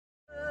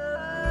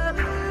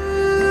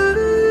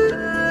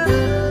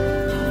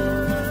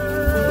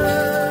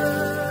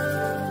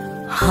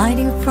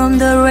from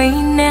the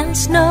rain and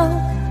snow,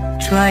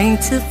 trying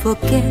to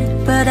forget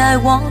but I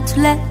won't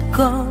let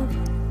go.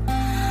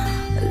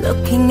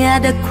 Looking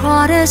at a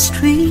crowded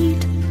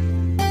street,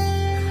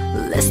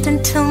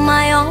 listening to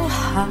my own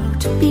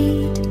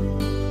heartbeat.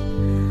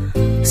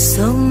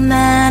 So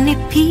many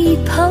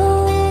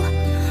people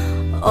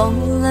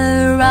all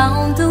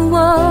around the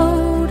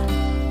world.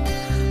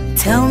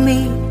 Tell me,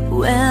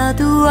 where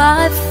do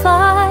I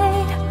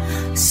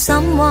find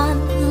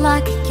someone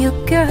like you,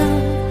 girl?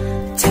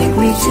 Take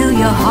me to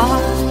your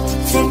heart,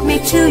 take me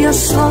to your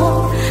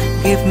soul.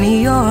 Give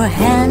me your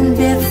hand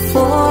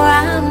before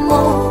I'm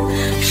old.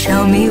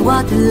 Show me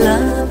what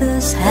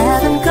lovers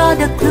haven't got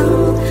a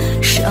clue.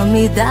 Show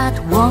me that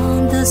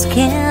wonders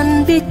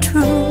can be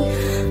true.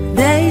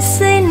 They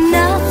say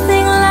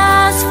nothing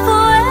lasts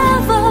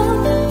forever.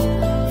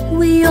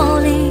 We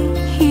only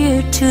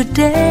here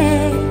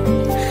today.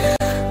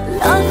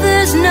 Love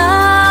is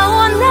now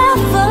or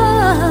never.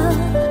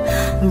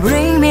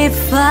 Bring me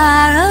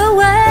far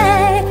away.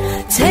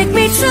 Take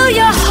me to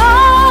your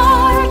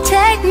heart,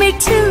 take me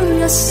to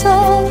your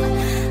soul.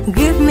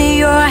 Give me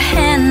your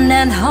hand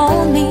and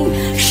hold me.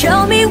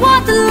 Show me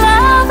what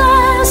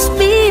lovers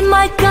be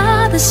my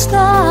goddess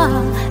star.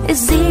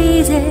 It's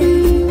easy.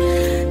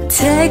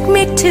 Take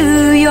me to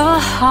your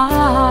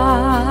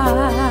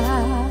heart.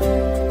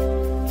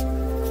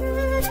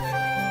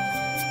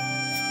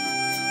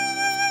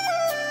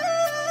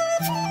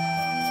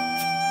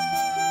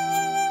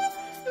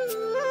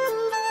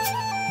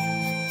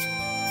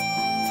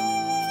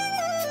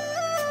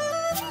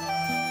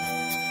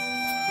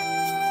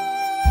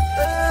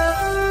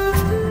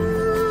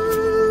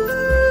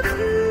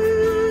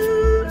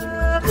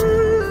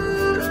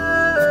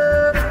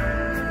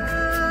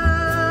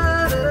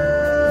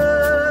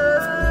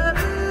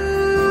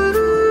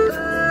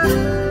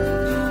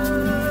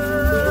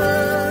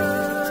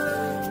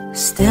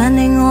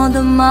 Standing on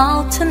the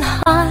mountain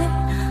high,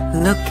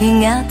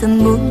 looking at the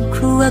moon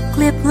through a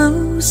clear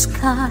blue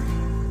sky.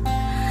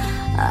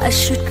 I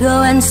should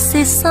go and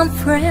see some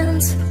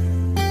friends,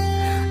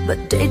 but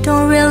they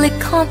don't really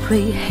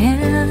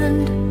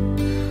comprehend.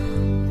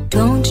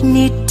 Don't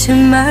need too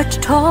much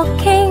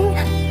talking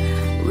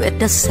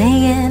without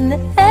saying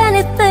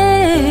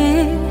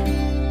anything.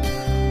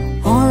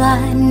 All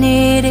I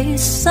need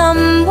is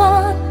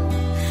someone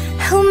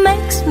who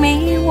makes me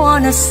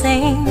wanna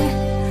sing.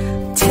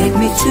 Take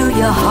me to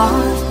your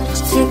heart,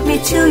 take me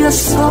to your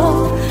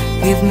soul.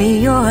 Give me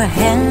your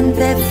hand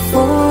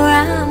before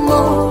I'm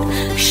old.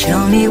 Show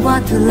me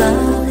what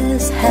love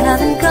is,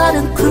 haven't got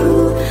a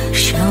clue.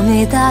 Show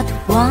me that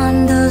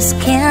wonders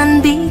can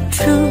be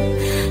true.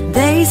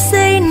 They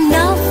say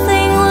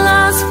nothing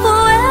lasts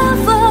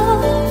forever.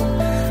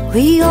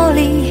 We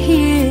only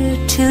here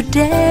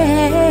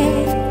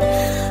today.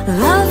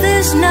 Love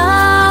is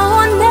now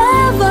or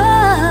never.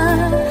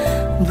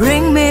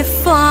 Bring me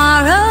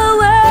far away.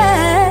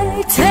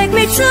 Take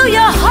me to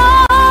your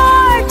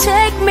heart,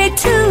 take me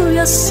to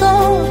your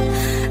soul.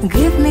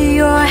 Give me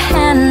your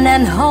hand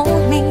and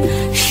hold me.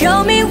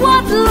 Show me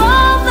what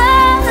love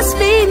is,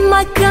 be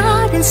my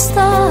guiding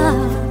star.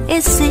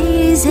 It's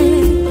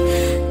easy.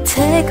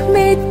 Take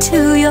me to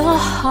your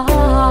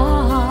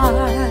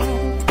heart.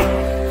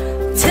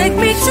 Take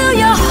me to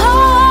your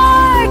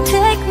heart,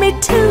 take me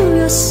to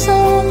your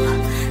soul.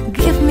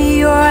 Give me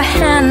your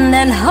hand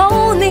and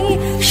hold me.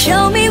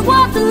 Show me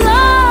what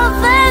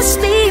love is,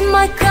 be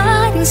my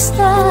guiding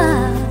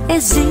star.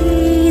 It's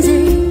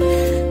easy.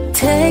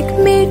 Take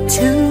me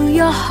to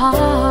your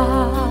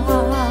heart.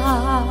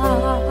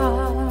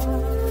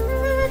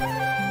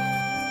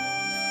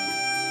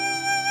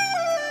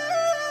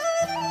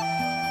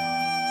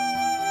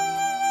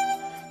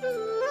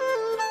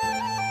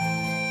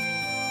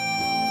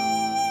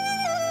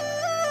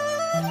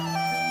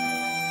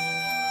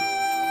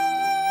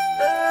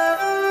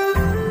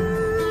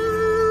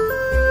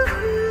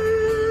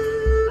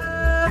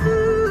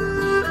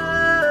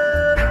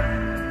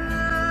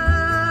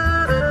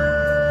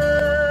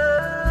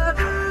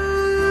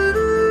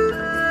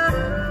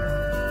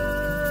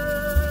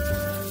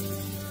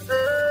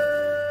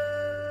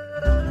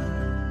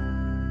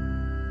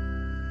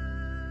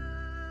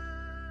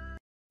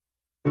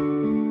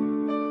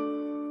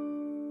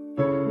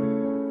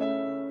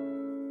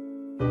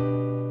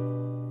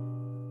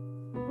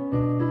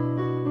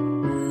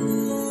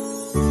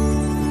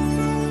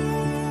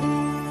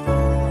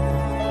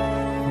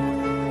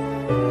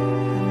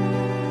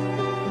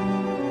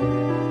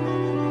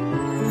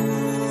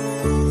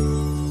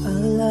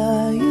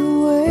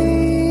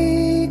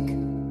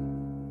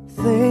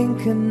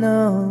 Thinking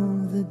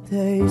of the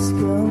days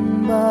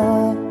gone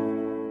by,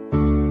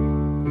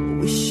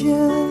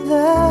 wishing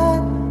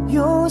that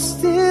you're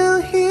still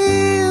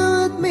here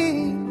with me,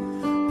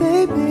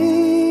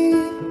 baby.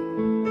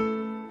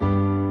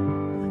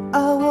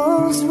 I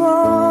was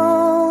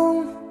wrong,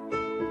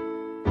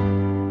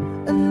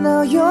 and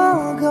now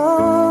you're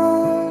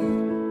gone.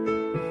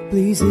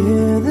 Please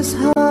hear this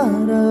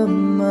heart of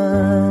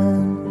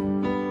mine.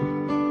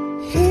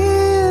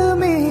 Hear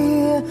me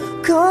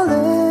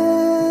calling.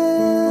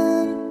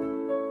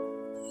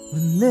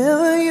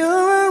 Whenever you're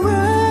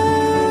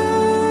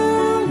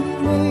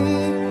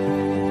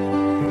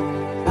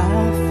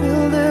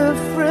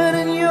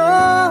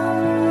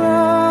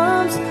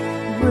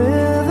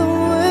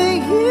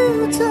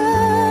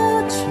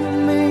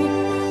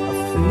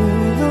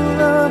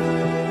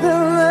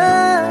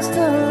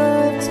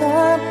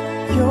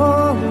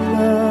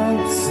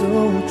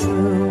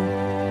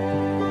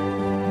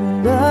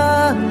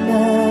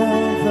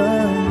never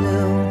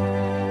knew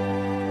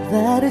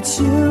that it's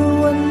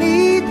you I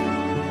need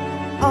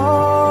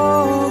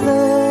all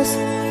this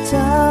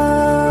time.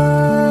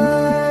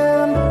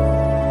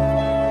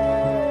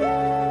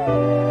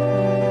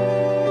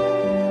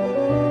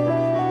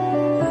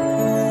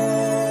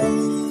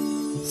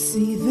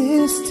 See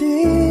these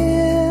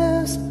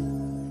tears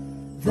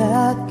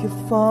that keep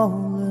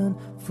falling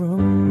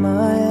from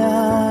my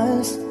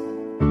eyes,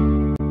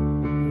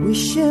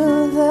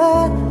 wishing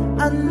that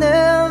I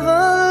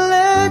never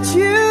let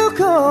you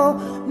go,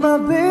 my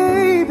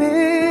baby.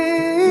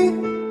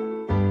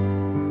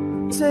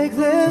 Take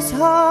this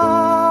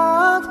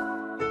heart,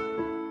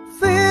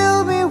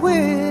 fill me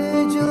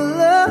with your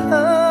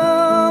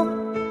love.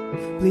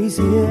 Please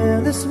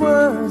hear these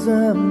words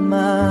of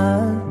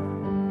mine.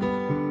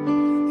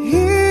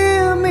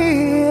 Hear me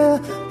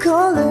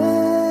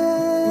calling.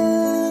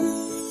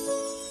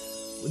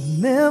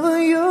 Whenever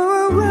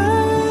you're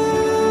around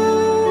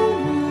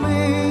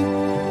me,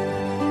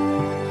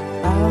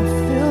 I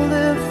feel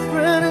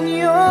different in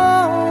your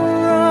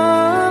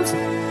arms.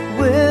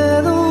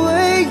 With the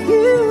way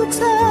you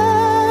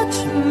touch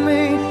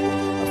me,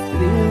 I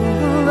feel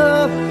the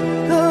love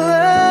that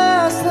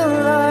lasts a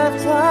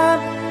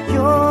lifetime.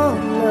 Your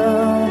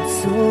love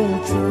so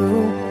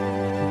true,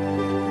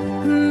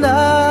 and I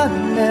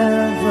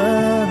never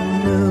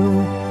knew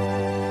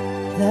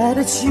that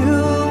it's you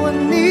I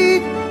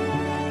need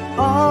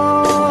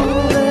all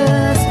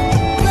this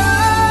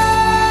time,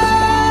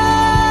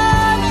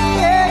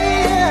 yeah.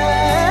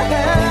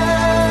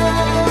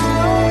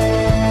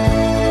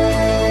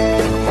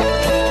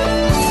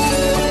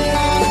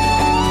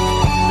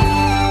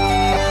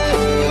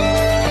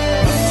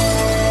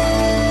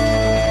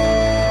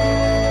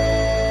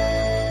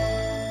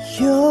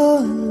 Your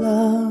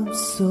love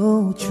so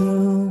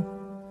true,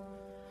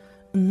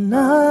 and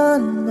I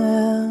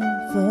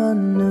never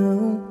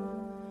knew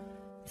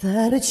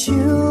that it's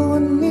you I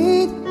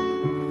need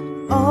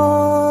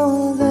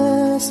all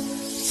this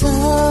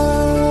time.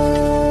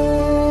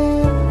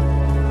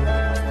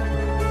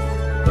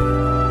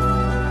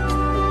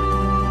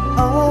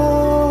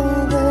 All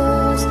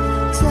this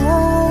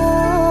time.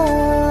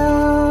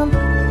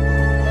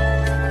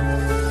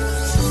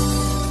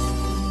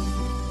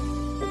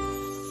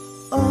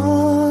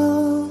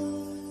 All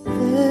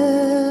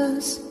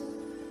this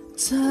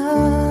time.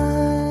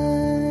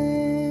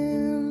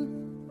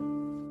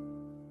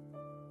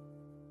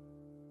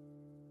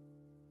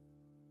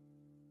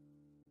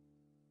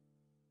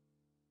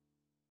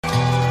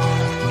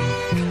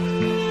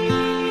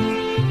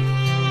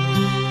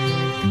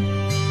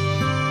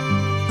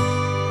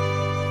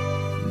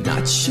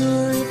 Not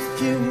sure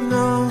if you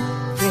know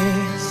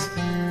this,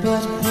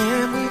 but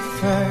when we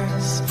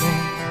first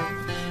met,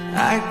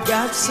 I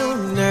got so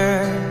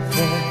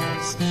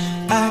nervous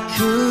I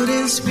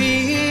couldn't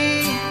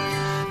speak.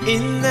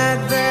 In that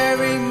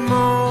very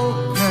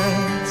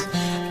moment,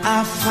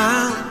 I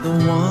found the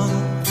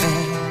one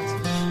that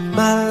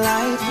my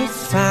life had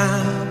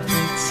found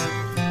its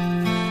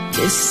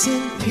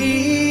missing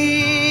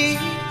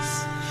piece.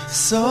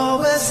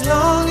 So as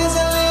long as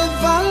I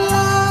live, I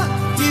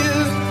love you,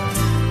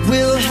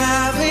 will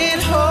have it,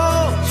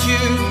 hold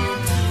you.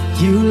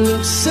 You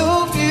look so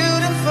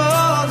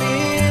beautiful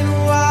in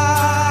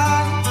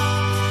white,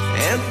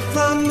 and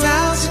from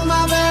now to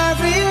my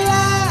very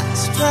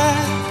last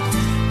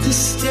breath,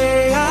 this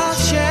day I'll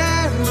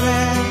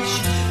cherish.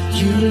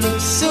 You look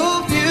so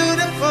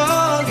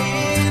beautiful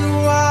in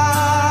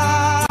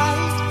white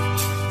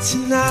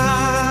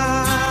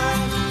tonight.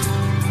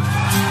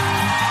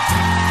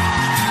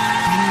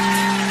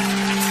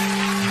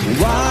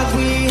 What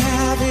we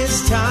have is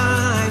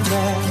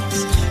timeless,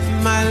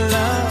 my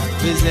love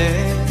is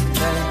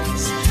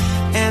endless,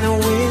 and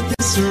with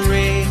this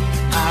ring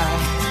I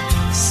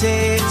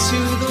say to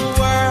the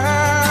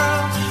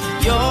world,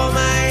 you're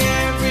my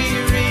every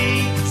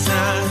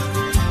reason,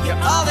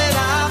 you're all that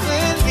I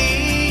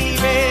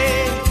believe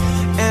in,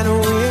 and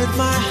with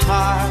my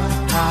heart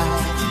I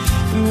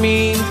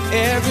mean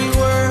every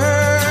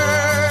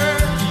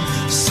word.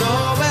 So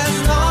as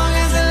long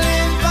as I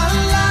live, I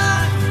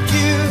love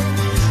you,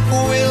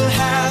 will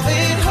have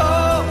it,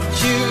 hold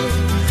you.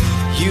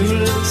 You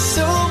look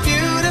so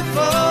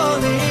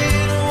beautiful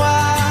in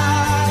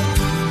white,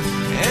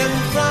 and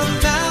from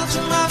now to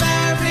my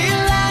very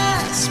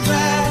last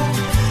breath,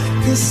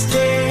 this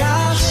day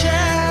I'll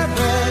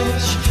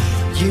cherish.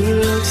 You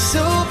look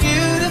so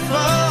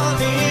beautiful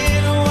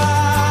in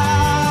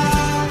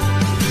white,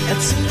 and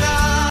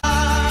tonight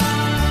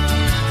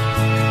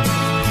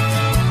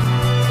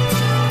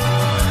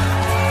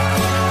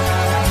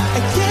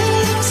you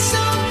look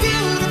so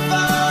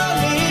beautiful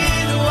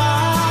in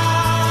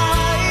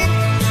white,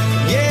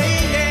 yeah,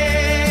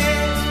 yeah.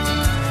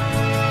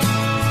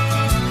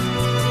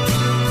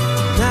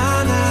 Na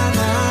na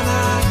na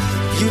na,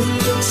 you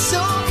look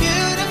so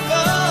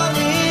beautiful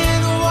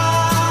in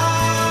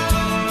white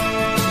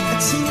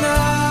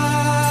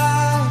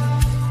tonight.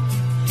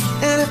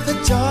 And if the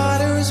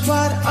daughter is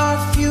what our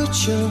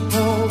future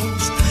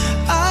holds,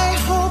 I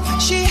hope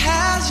she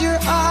has your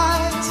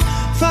eyes,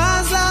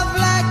 finds love.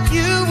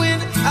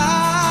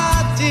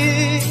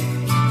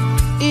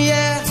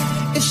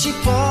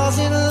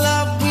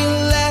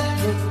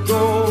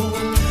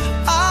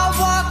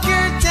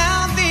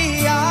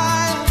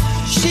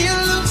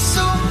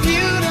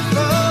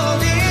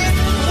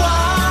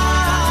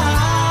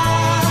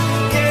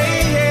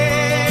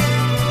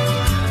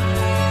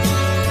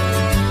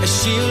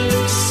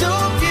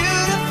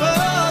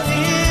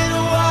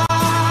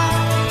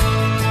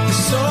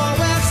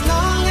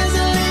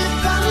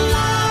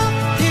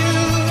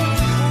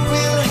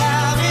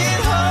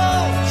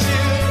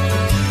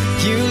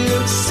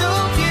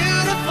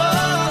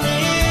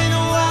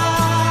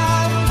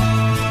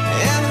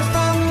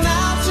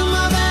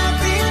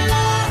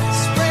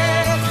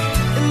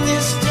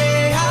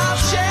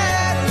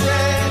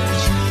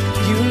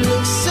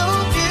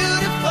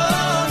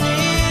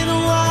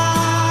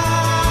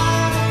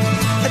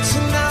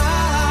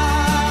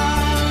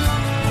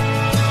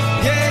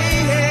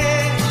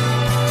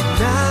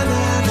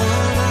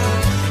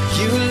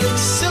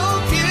 so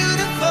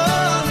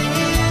beautiful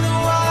in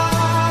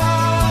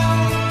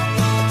white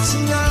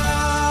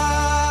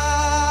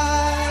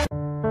tonight.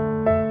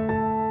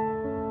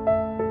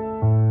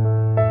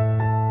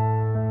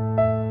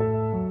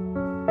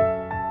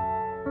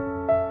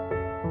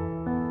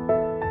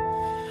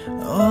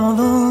 All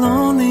the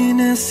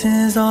loneliness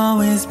has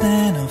always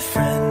been a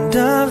friend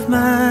of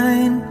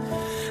mine.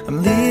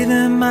 I'm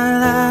leaving my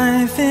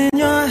life in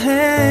your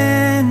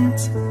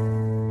hands.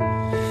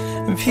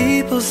 And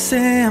people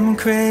say I'm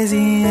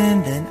crazy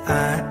and that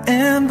I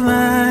am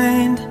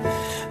blind,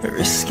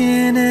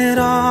 risking it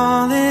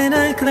all in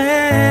a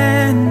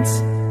glance.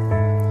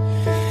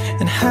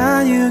 And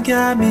how you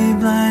got me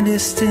blind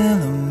is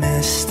still a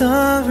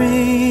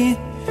mystery.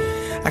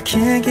 I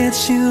can't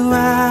get you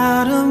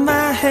out of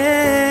my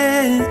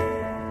head.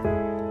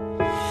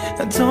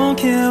 I don't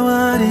care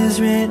what is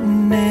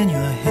written in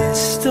your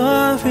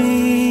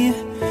history,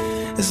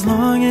 as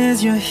long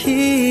as you're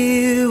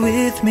here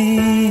with me.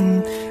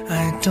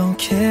 I don't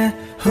care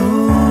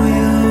who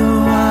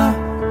you are,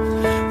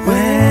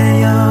 where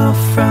you're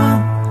from,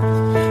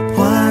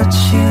 what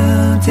you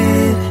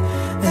did,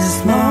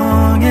 as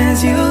long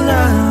as you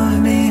love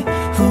me.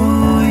 Who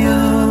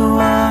you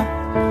are,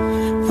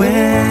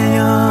 where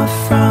you're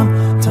from,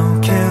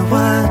 don't care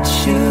what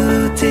you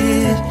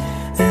did,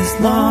 as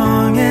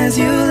long as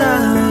you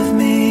love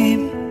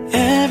me.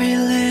 Every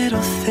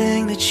little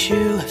thing that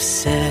you have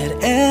said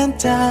and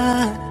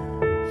done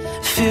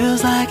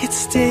feels like it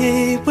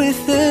stayed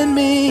within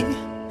me.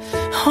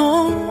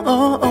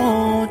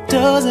 Oh,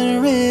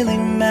 doesn't really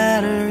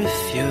matter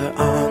if you're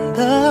on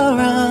the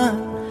run.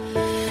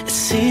 It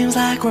seems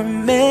like we're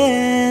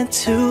meant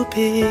to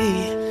be.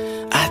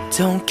 I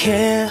don't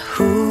care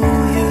who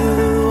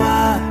you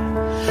are,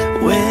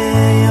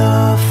 where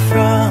you're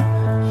from,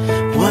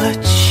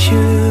 what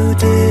you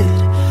did,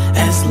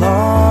 as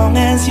long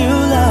as you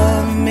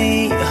love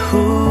me.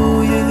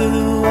 Who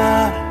you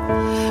are,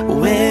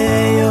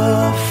 where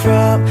you're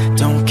from,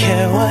 don't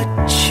care what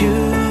you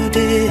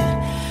did,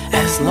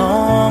 as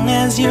long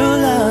as you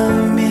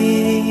love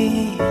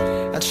me.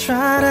 I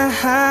try to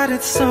hide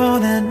it so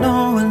that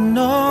no one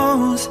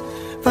knows,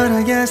 but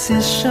I guess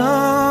it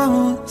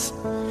shows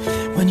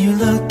when you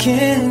look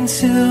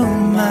into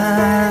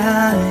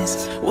my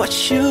eyes, what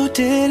you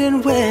did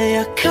and where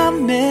you're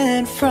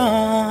coming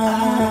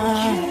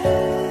from.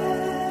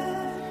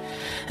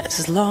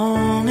 As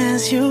long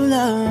as you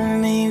love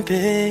me,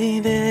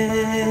 baby.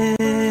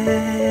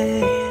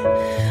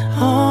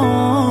 Oh,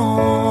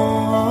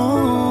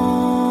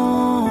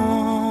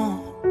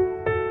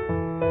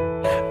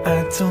 I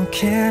don't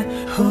care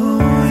who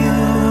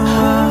you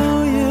are,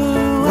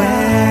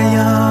 where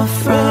you're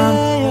from,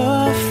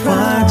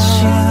 what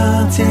you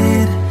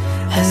did,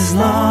 as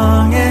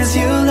long as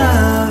you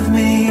love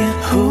me.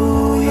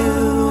 Who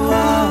you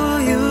are,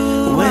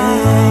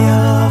 where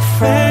you're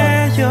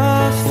from,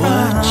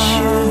 what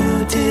you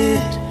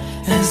did,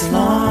 as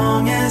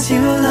long as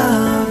you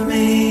love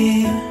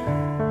me.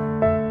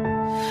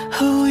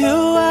 Who you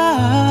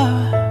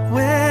are,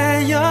 where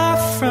you're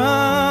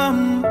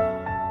from,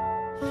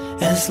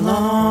 as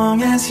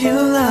long as you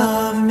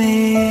love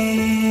me.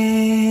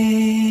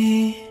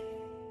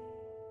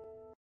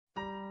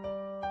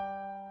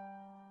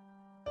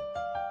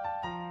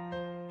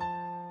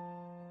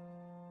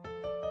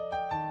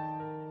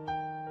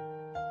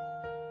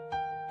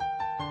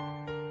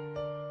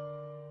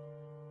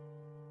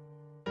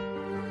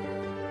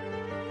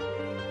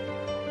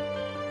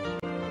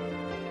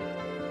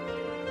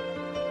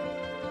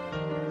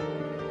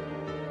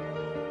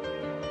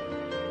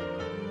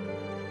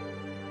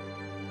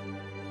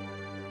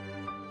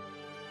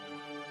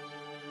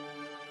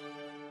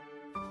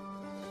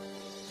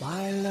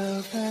 My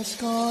love has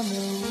gone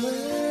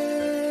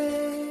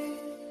away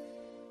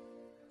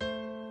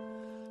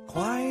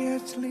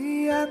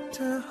quietly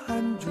after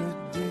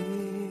 100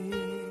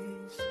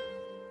 days.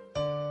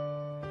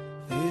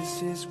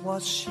 This is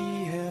what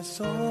she has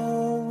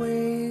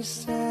always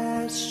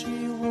said.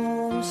 She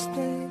won't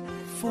stay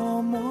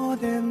for more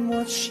than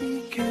what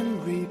she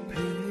can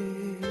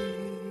repay.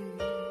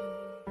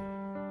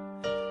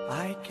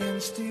 I can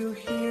still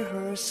hear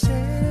her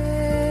say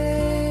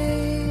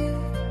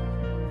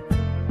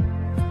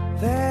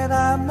that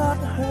I'm not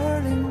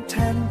her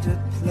intended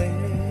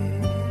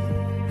play.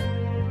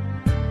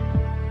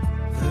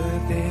 The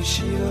day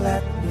she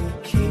let me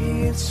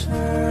kiss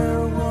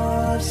her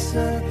was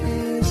a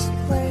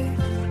display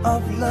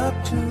of love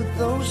to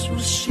those who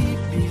she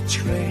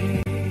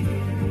betrayed.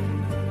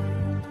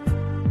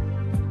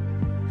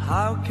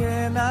 How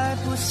can I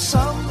put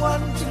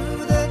someone to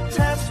the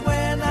test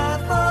when I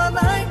thought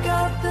I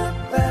got the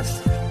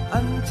best?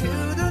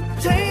 Until the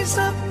taste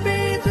of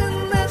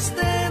bitterness,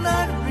 then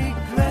I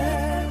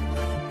regret.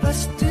 But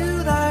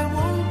still I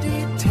won't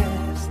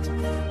detest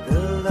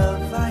the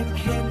love I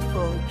can't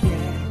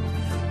forget,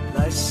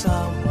 like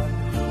someone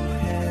who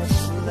has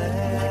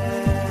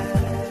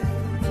left.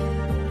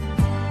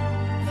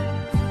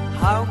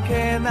 How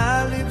can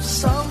I leave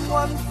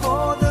someone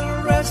for the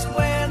rest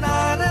when I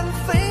am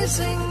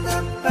facing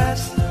the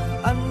best?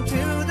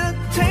 Until the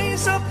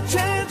taste of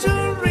treasure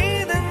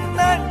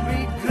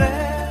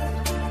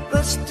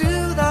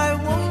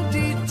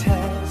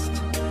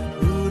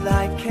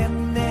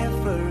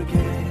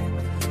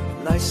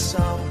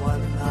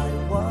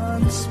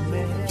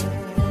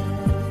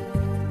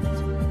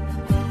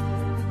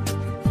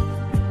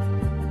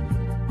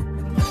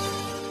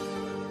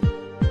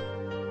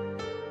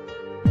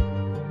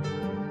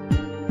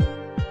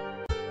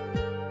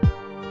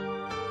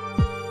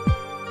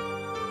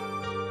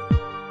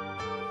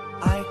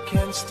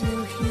can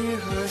still hear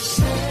her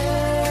say,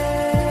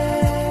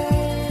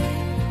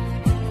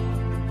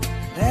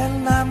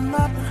 and I'm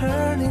not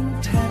her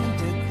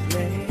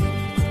intendedly.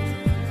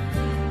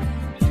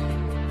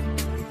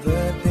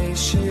 The day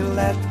she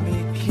let me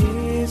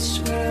kiss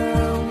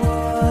her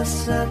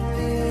was a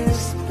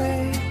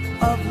display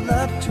of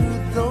love to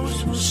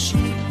those who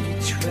she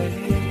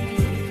betrayed.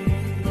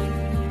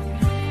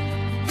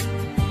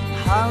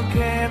 How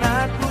can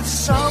I put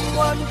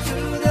someone to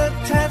the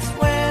test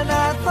when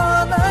I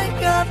thought I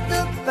got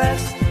the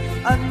best?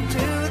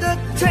 Until the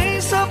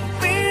taste of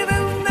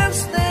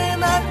bitterness,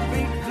 then I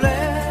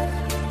regret.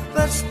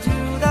 But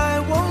still I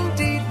won't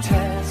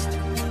detest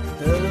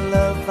the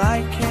love I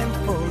can't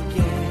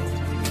forget,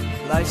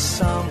 like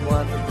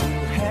someone who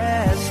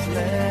has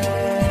left.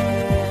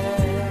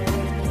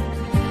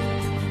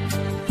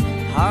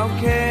 How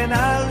can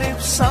I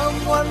leave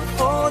someone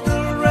for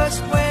the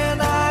rest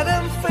when I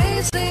am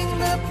facing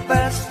the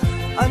best?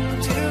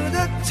 Until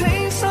the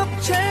taste of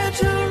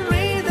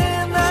treachery,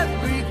 then I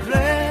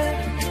regret.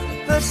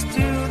 But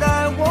still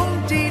I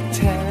won't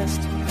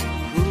detest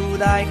who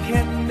I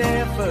can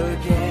never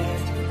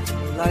get,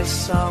 like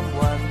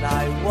someone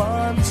I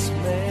once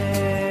met.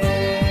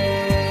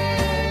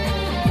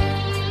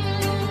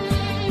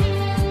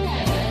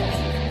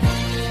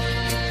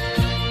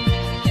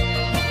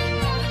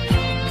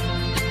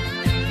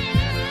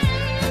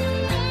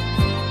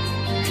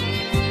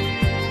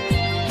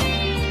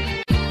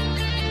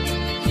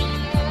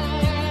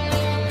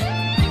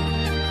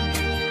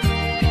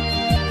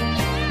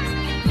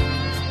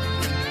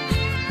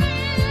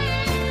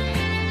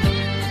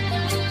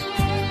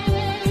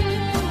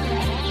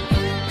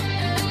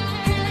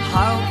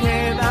 How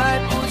can I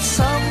put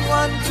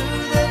someone to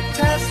the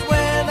test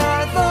when I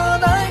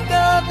thought I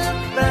got the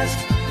best?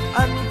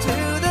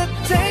 Until the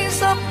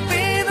taste of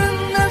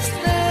bitterness,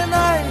 then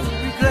I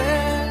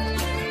regret.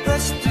 But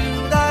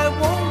still I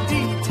won't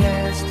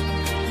detest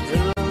the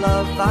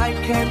love I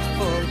can't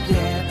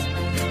forget,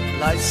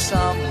 like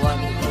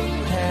someone who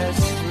has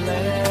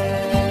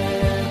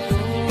left.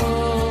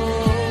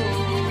 Oh,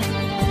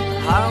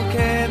 how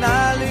can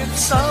I leave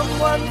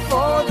someone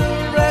for the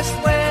rest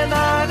when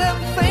I am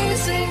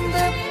facing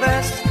the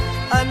best?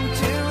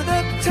 Until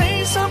the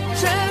taste of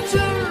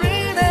treachery,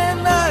 then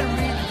I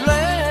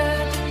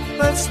regret.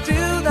 But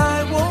still I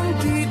won't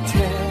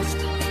detest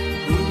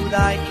who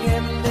I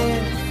can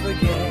never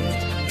forget,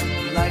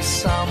 like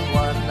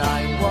someone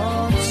I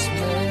once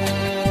met.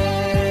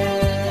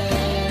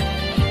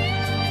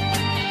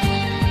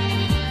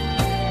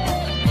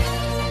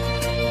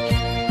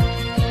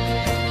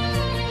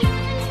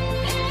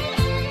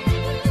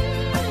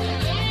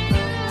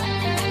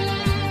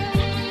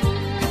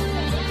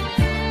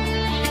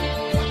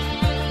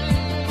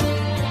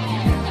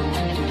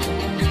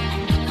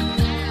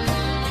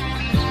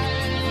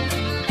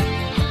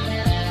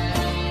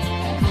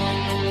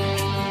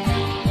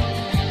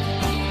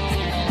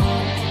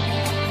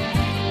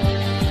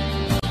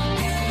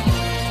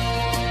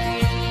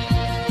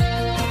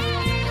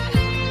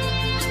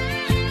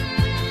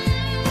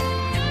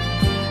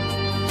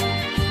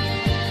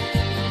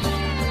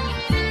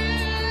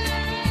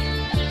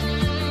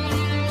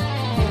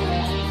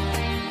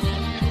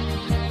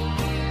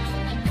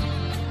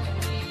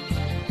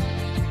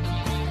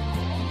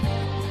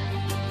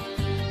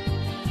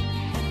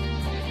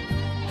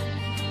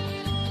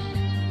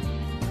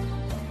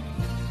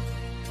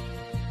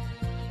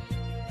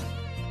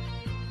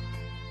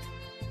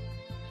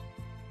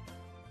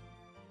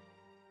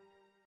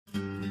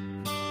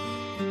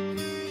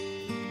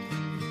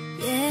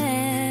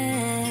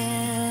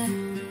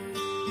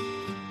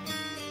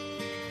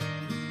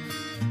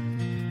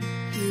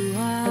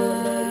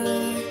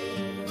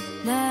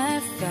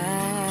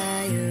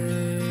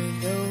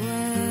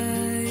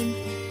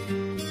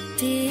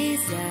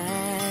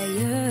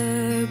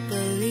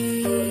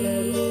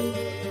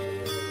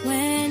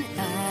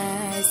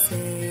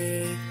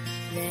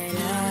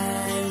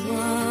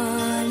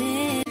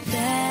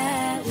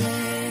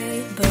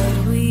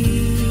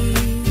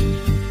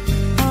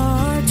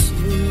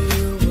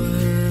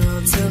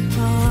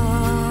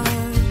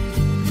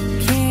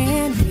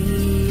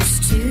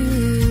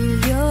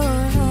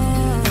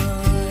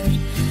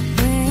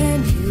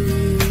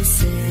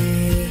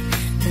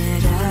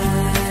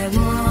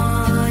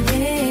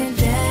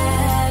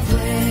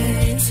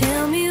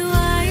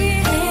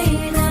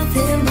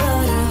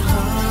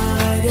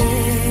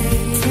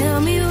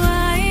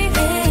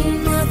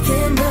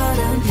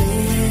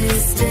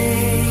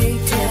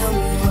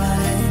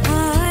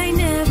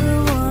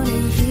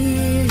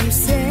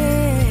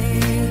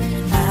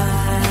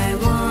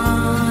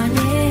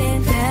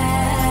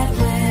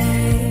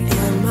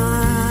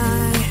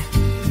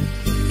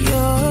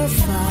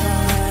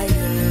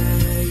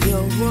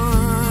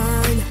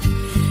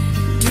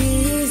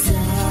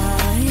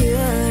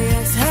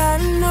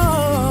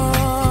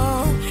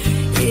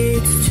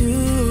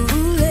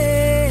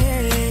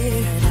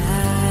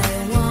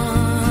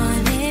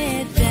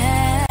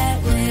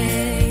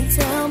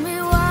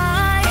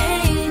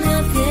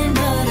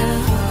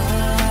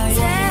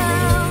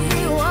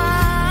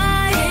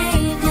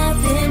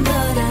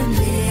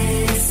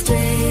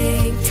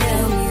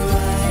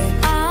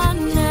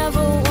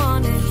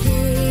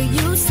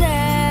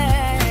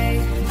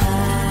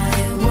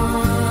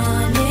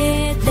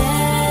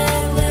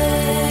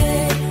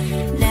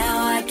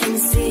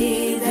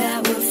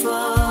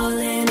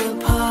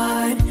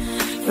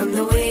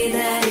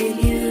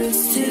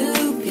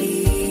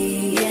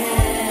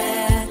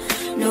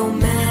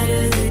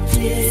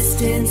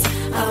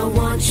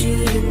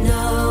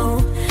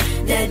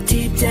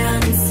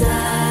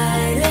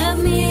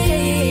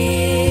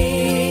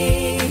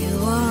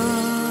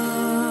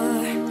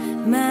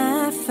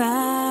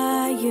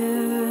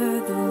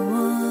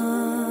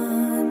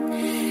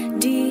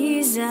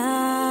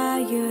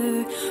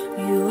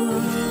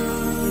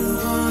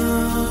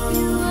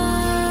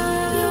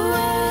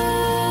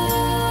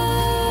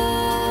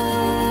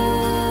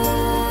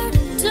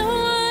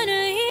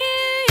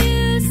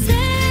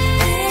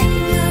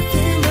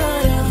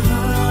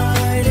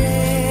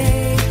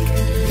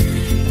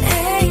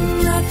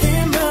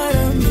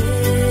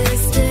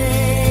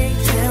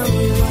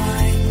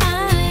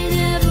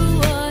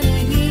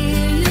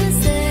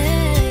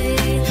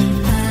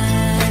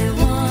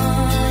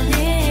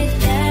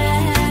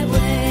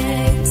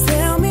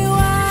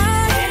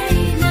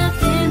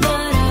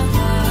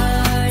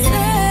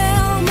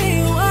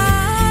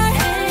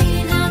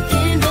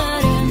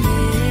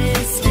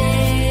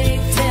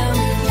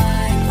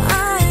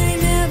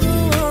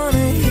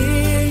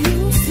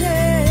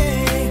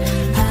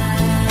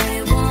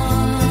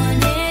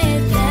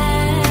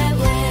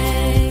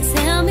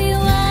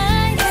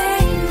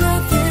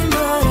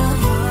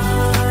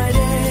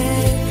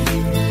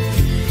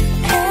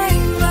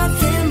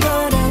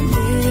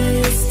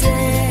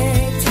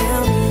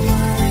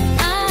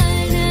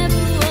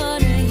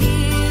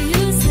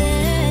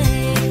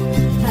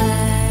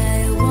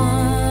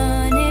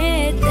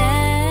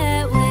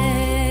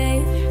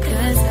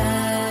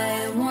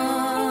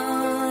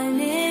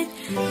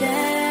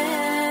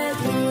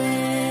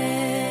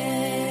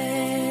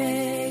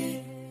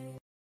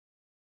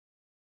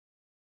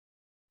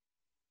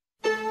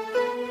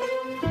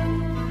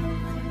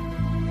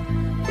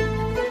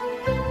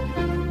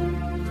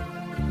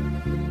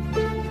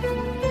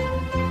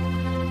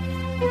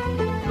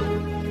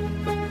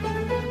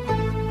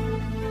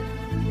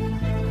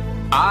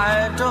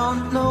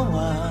 don't know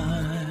why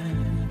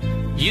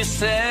you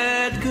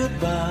said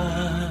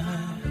goodbye.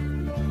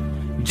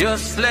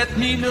 Just let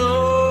me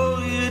know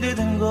you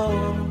didn't go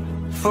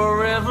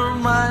forever,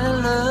 my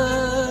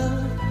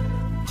love.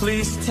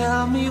 Please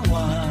tell me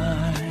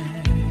why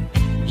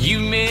you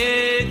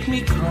make me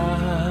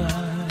cry.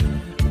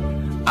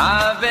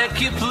 I beg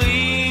you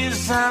please,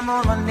 I'm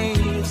on my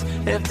knees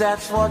if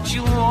that's what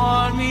you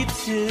want me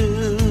to.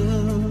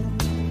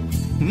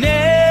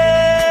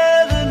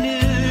 Never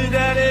knew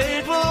that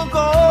it will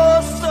go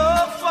so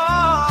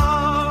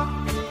far.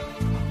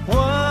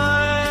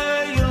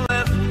 Why you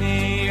left me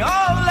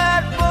all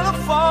that but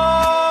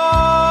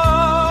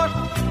apart.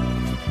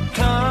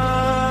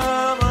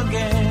 Come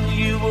again,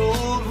 you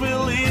won't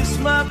release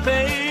my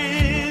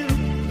pain,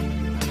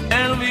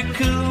 and we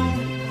could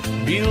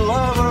be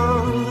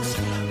lovers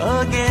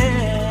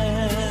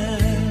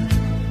again.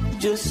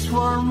 Just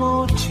one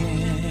more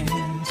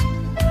chance,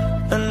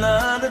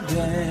 another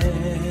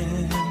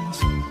dance,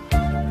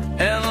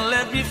 and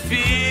let me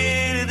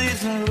feel it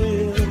isn't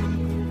real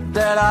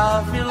that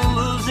I've been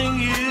losing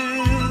you.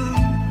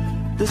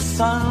 The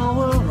sun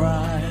will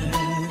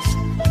rise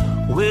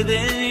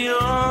within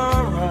your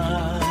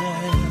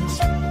eyes.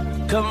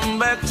 Come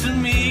back to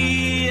me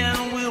and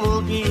we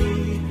will be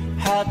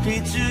happy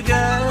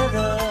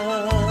together.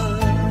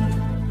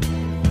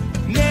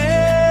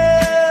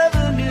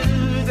 Never knew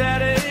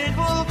that it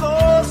will go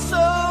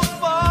so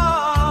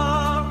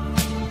far.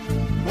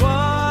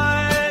 Why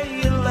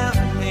you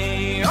left me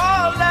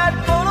all that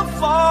but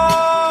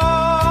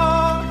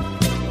apart.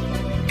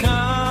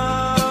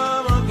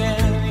 Come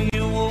again,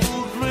 you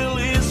won't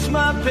release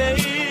my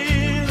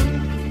pain,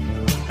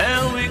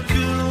 and we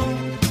could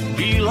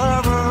be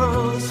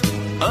lovers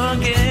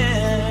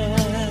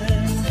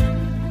again.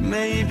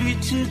 Maybe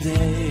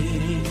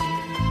today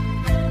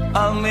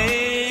I'll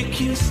make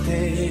you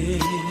stay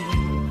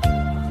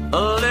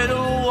a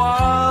little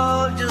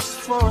while, just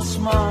for a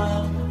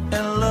smile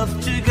and love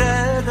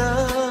together.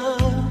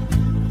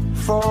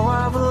 For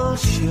I will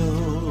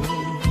show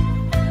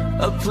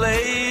a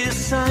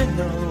place I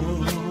know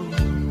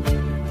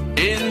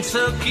in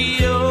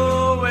Tokyo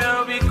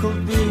where we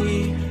could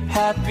be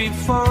happy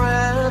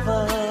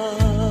forever.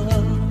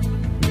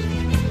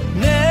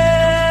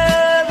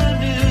 Never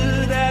knew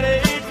that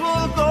it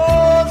will go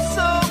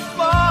so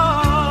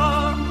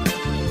far.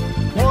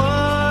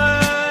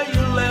 Why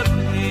you left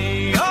me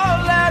all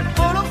that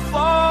but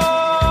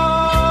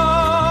apart.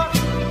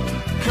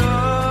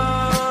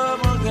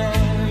 Come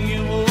again,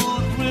 you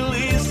won't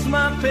release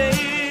my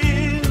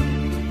pain,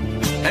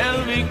 and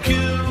we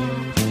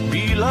could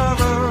be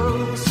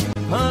lovers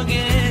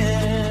again.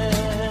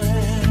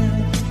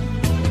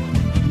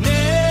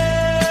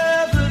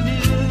 Never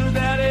knew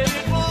that it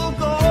will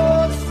go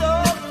so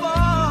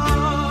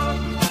far.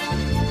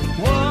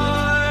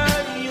 Why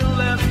you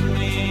left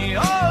me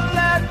all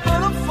that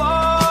but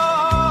apart.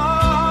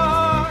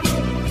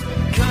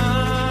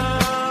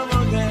 Come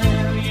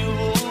again, you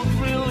won't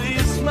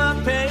release my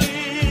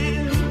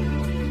pain,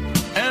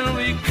 and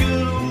we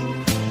could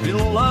be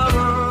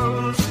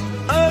lovers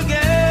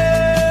again.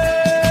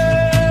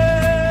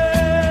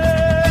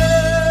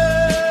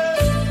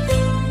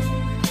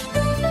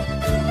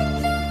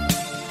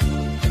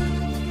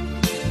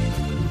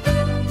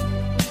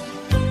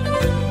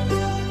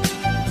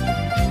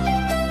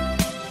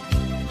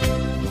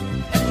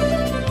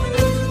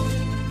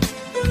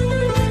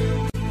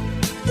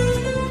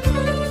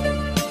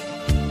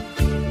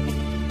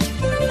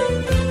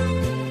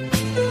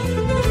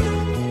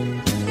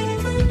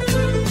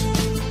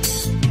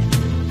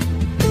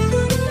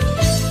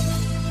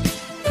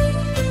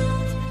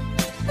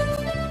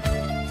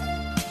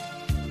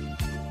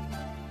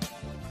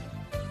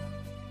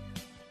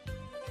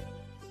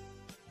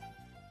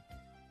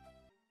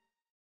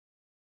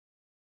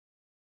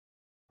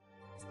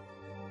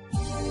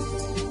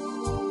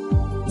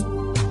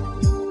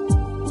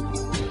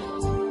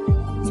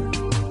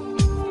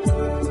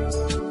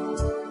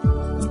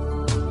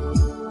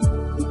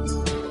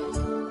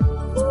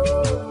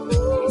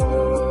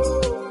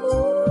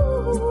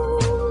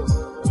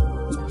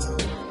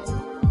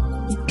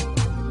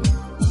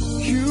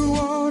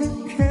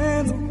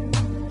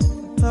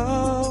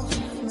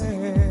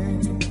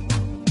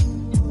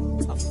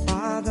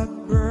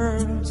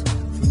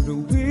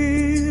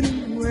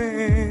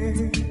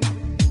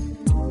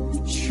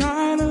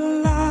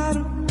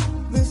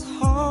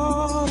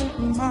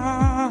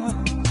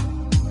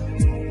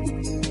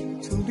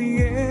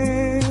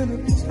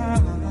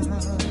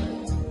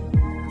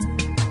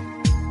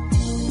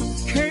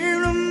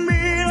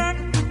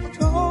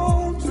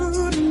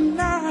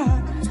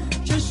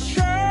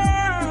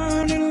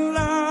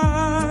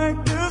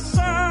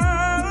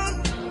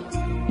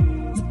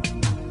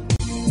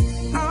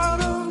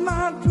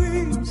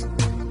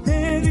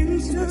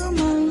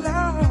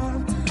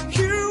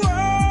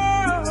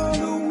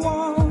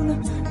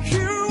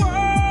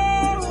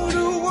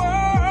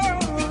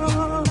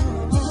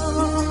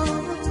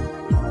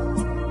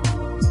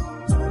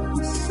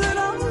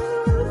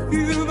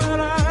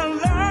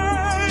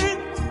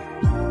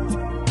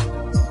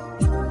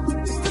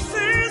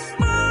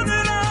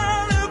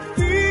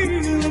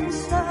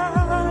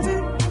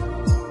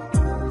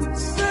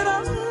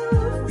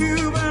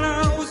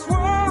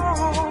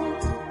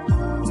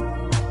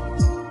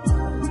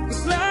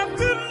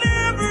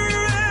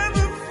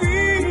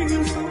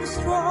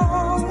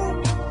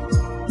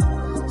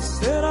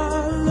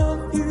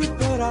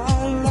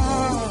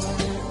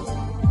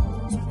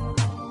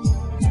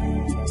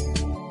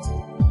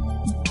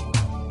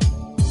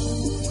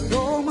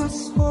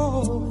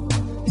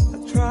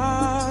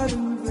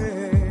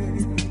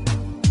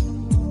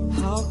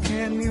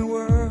 any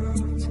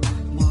words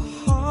my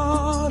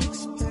heart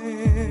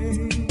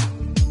explain.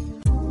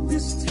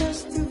 This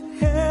test of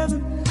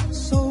heaven,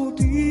 so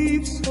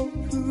deep, so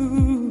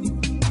blue,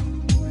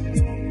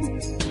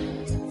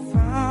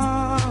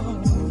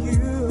 found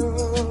you.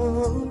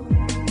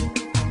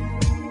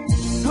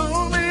 So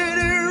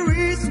many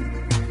reasons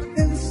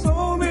and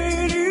so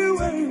many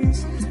ways,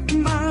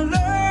 my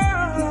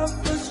love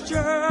was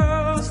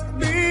just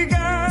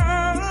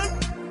begun.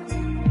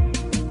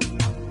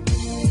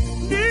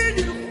 Need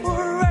you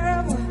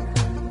forever,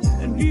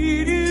 I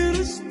need you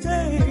to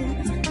stay.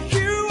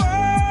 You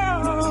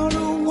are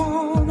the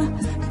one,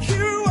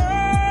 you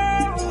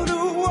are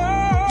the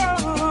one.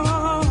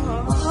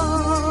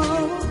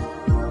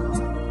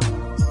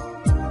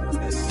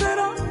 I said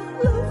I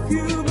love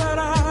you, but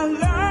I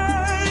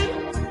lied.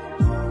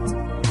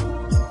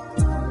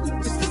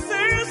 Just to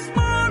say it's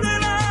more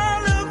than I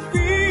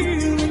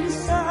feel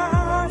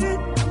inside.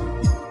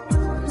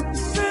 I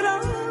said I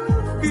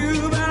love you,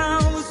 but I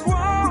was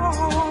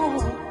wrong.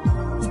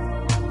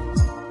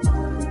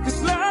 'Cause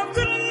love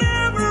could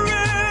never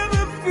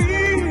ever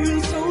feel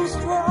so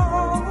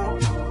strong.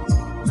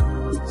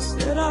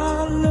 Said I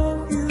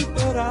love you,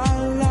 but I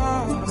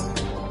lied.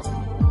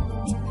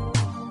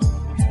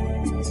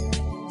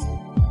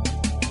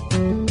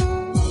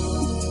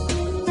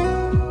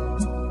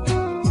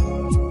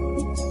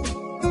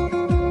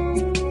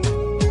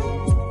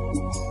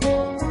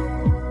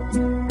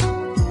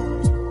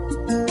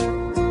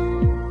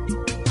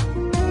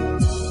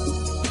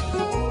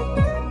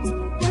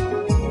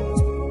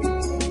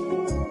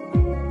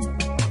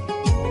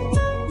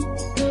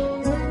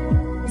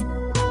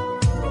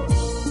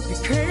 You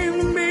came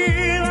to me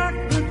like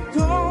the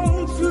dawn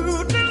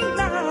through the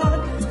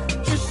night,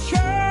 just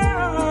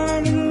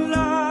shining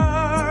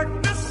like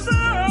the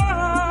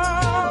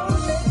sun.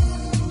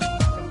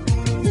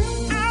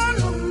 Out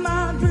of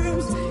my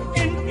dreams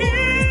and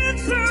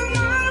into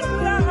my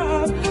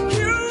life,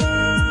 you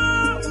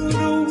are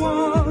the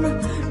one,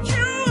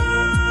 you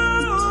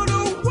are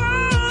the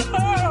one.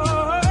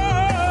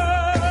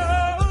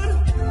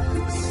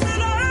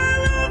 Said I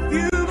love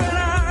you, but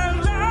I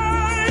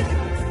lied.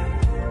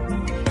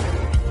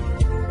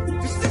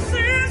 'Cause this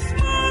is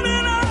more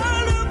than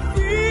all I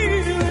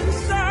feel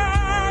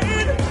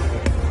inside.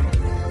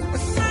 I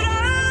said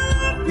I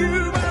love you,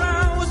 but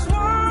I was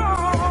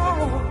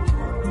wrong.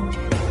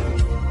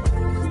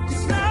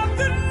 'Cause love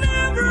could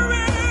never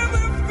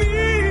ever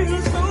feel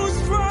so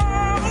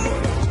strong.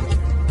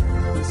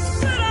 I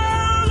said I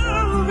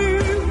love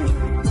you.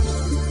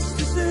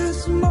 This is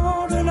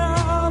more than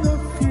all I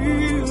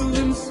feel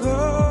inside.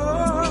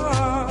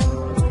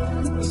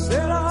 I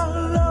said I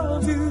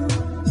love you,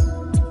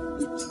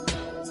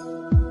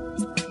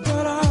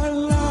 but I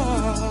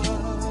lied.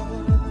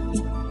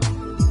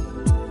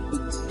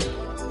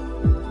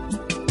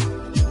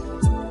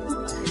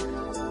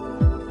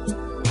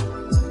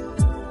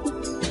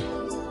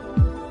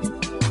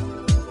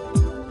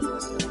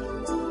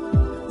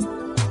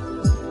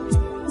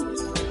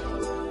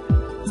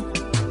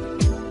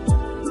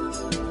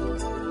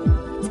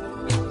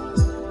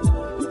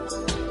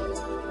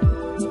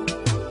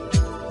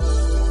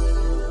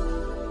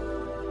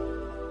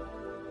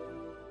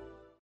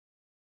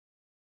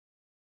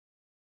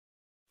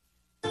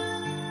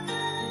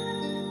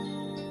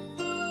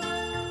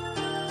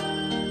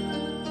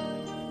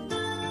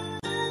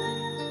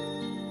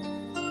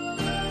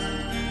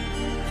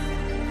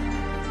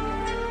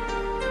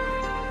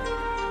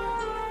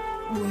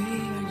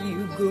 Where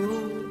you go,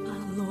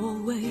 I'll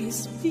always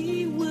be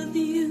with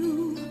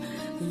you.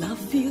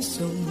 Love you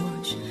so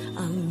much,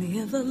 I'll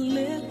never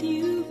let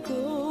you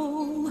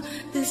go.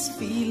 This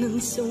feeling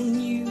so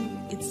new,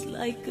 it's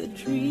like a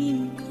dream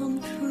come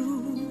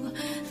true.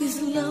 This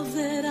love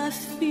that I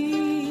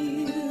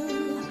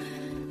feel,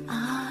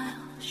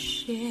 I'll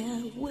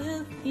share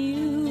with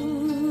you.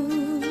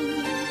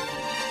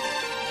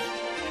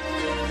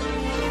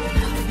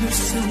 Love you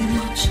so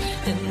much,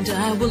 and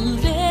I will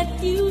let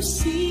you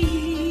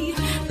see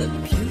the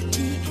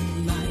beauty in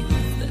life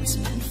that's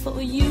meant for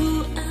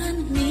you and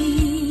me.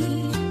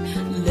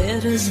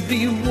 Let us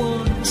be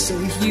one, so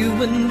you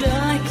and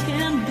I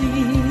can be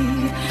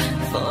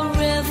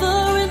forever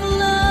in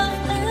love,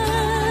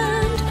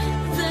 and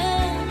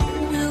then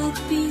we'll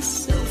be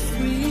so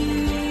free.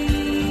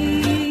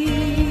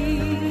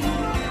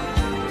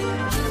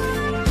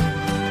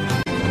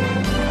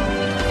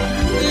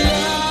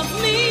 Love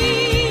me,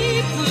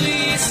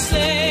 please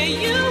say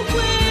you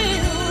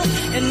will,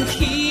 and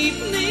keep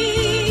me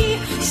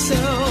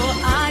so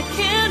I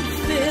can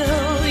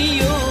fill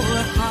your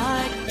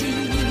heart,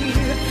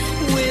 dear,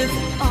 with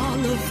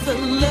all of the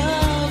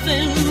love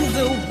in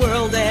the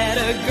world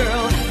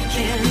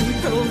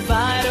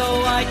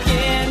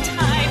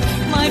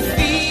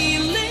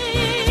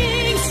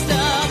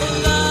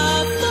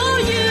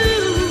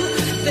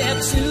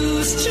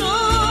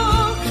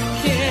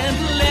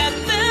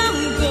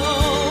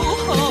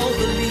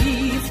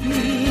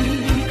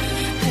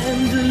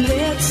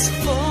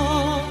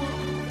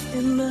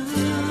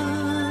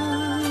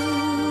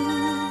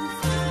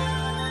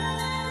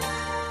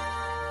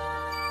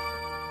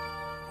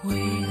Where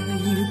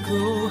you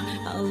go,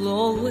 I'll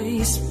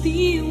always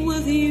be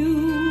with you.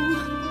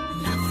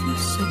 Love you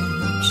so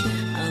much,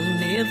 I'll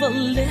never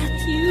let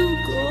you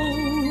go.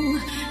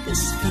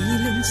 This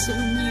feeling so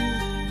new,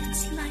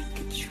 it's like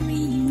a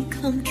dream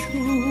come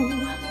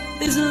true.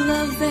 This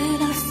love that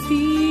I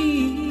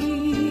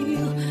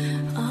feel,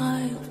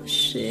 I'll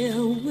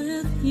share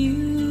with you.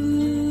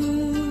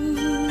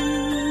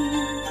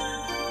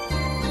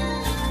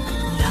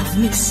 Love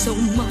me so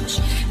much,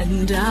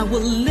 and I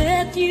will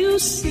let you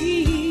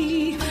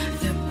see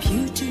the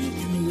beauty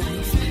in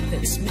life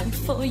that's meant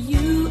for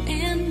you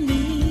and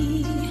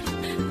me.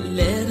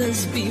 Let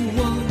us be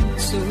one,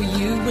 so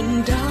you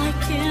and I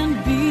can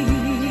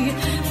be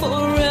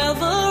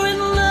forever in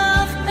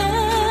love,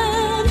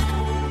 and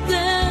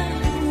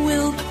then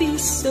we'll be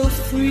so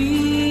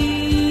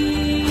free.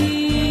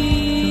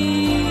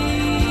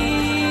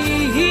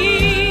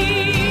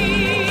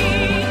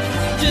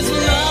 Just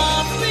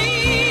love me,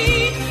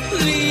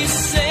 please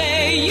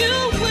say you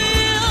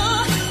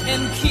will,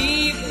 and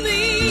keep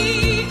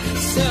me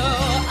so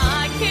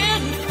I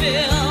can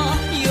fill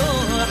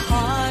your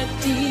heart,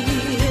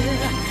 dear,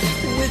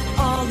 with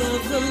all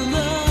of the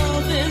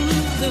love in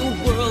the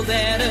world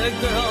that a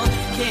girl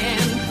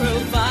can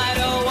provide.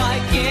 Oh, I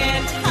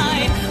can't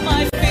hide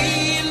my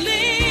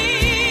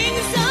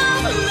feelings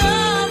of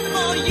love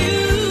for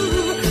you.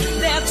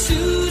 They're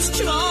too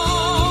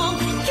strong,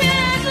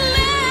 can't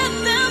let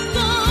them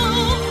go.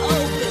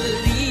 Oh,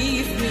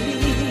 believe me,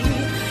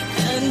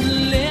 and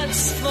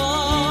let's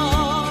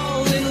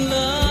fall in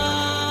love.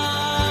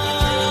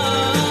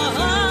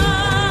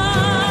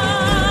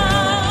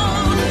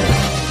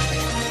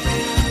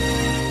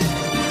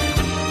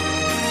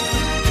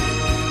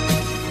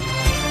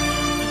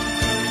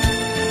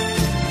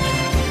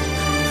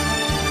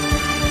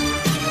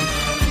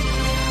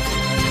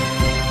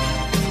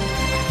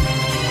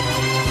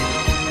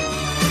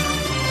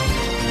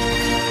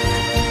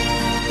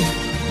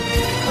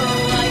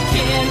 Oh, I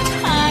can't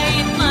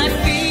hide my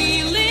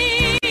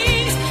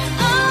feelings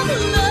of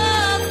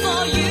love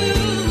for you.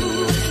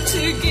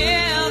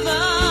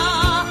 Together,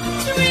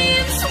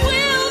 dreams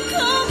will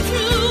come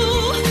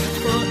true.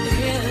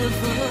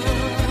 Forever,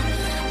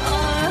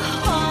 our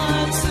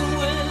hearts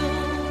will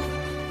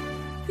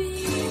be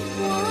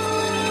one.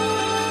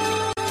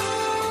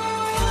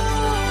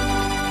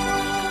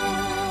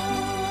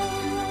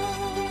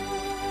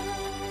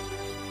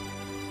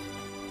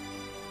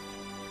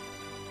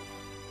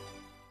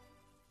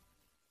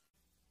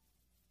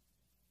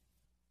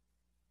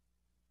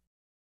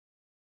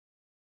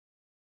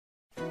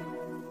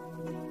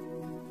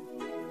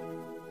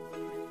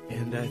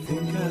 And I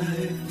think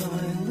I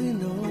finally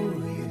know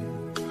you.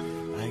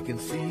 I can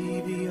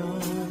see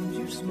beyond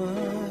your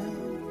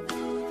smile.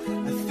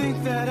 I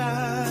think that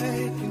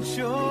I can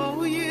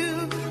show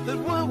you that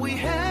what we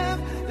have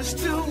is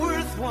still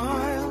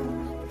worthwhile.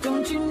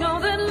 Don't you know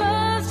that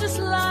love's just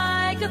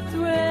like a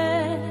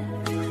thread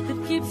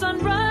that keeps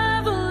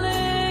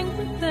unraveling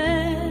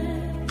within?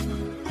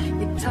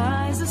 It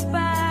ties us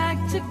back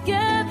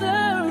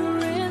together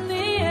in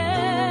the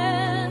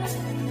end.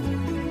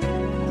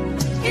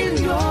 In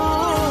your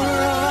eyes,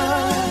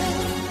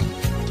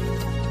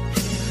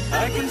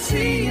 I can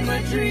see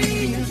my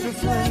dreams'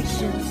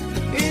 reflections.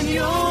 In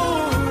your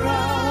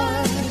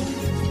eyes,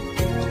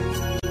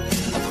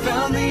 I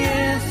found the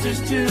answers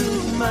to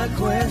my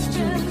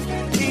questions.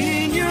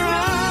 In your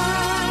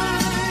eyes,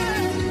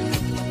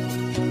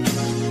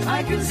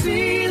 I can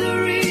see the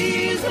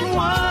reason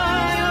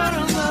why our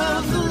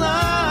love's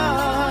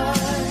alive.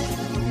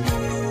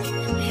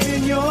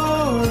 In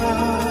your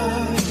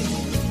eyes,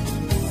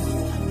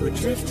 we're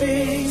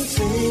drifting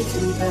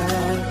safely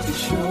back to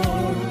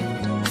shore.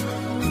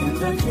 And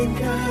I think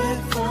I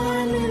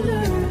finally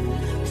learned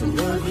to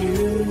love you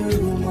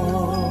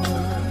more.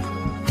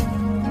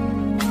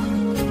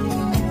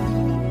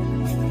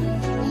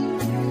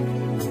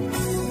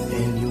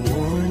 And you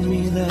warned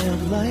me that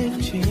life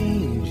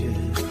changes,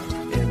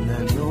 and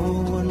that no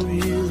one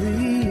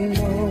really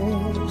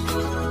knows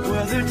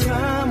whether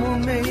time will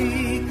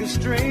make us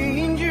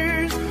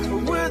strangers or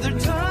whether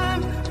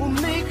time will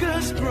make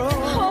us grow.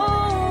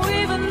 Oh,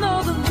 even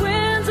though the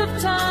winds of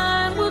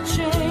time will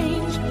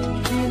change,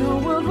 in a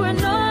world where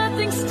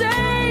nothing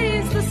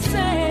stays the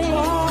same.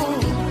 Oh,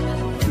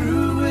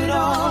 through it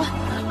all,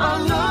 our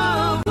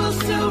love will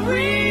still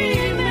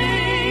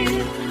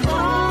remain.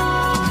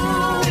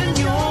 Oh, in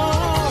your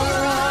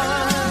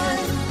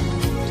eyes,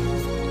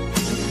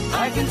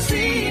 I can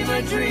see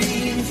my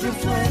dreams'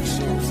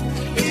 reflections.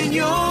 In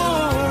your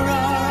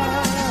eyes,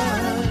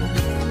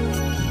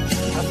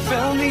 I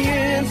found the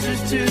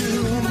answers to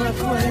my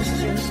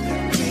questions.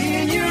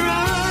 In your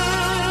eyes,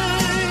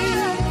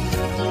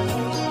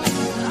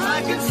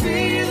 I can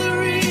see the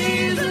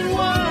reason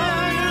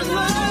why our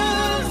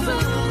love's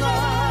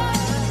alive.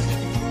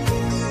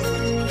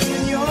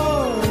 In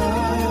your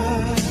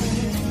eyes,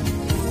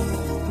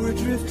 we're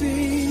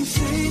drifting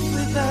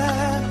safely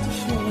back to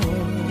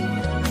shore.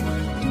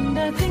 And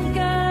I think I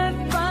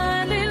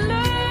finally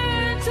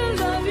learned to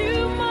love you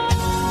more.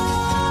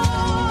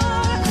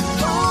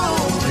 Oh,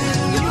 in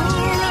your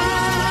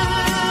eyes,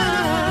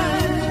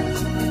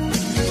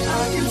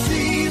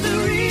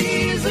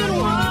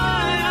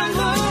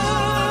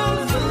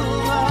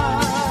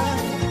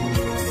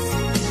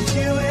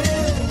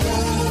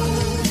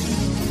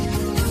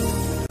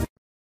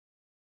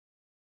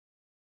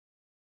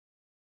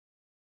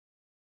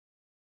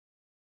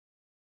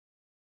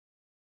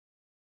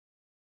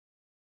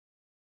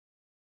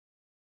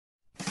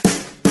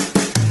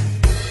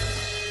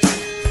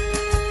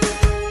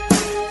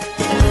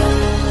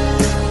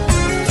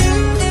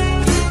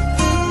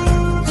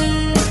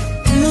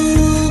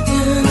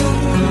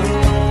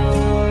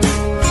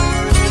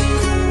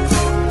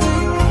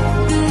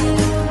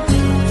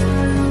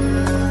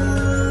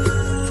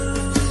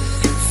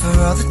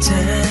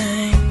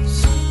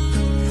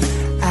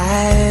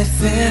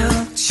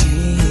 felt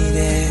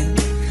cheated,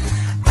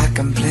 I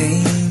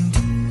complained.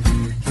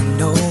 You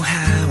know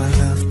how I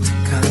love to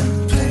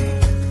complain.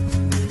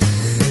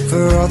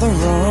 For all the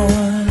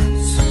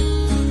wrongs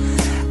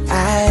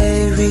I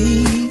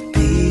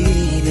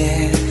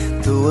repeated,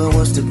 though I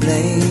was to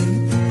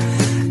blame,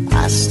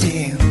 I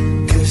still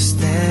cursed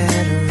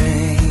that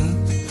rain.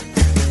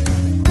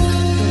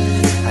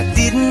 I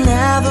didn't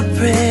have a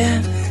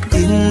prayer,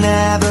 didn't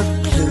have a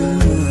clue,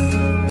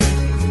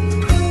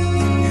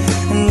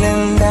 and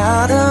then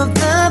out of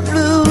the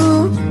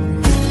blue,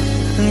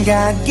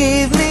 God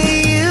gave me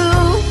you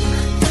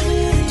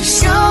to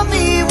show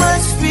me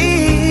what's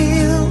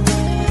real.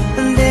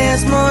 And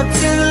there's more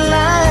to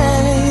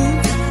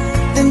life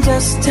than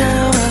just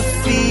how I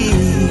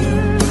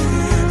feel.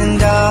 And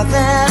all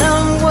that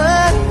I'm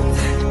worth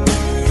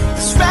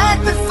is right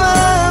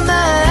before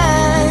my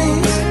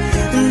eyes.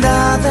 And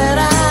all that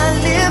I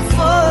live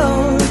for,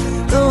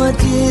 though I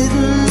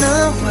didn't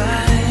know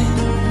why,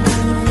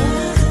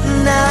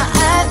 now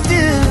I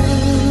do.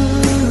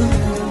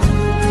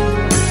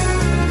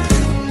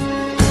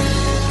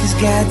 'Cause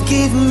God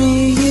gave me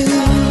you.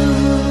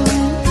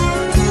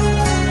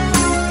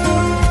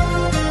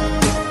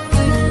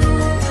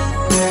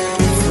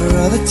 For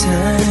all the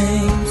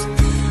times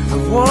I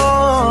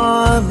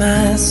wore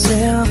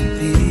myself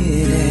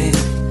beating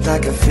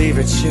like a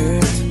favorite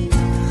shirt,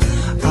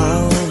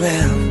 all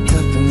wrapped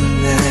up in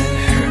that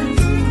hurt.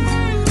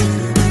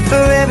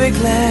 For every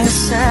glass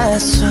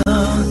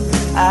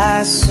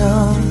I saw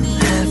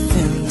half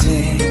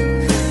empty,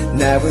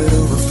 now it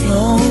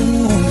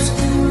overflows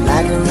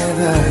like a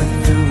river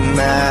through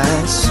my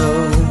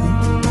soul.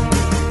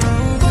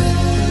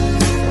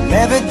 And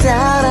every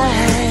doubt I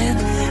had,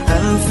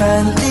 I'm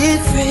finally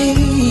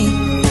free.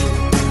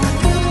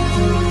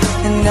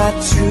 And I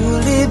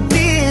truly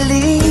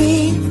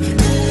believe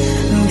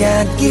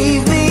God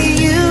gave me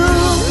you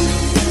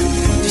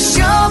to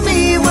show me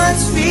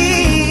what's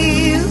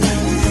real.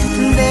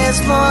 And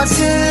there's more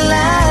to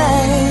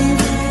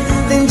life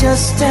than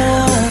just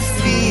how I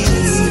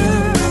feel.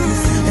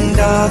 And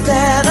all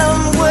that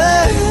I'm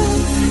worth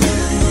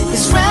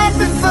is right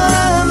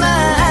before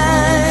my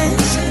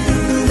eyes.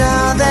 And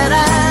all that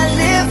I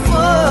live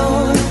for,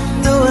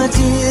 though I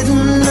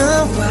didn't know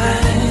why,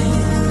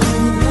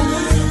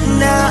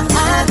 now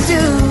I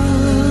do.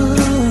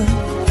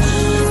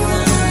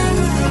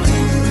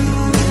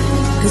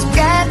 'Cause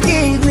God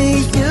gave me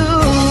you.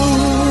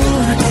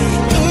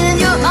 In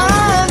your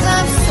arms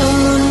I'm so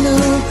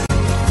new,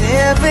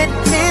 every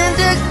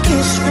tender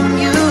kiss from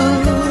you.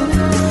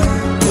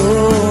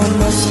 Oh,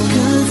 must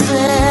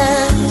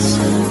confess,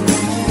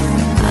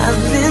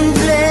 I've been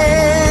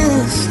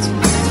blessed.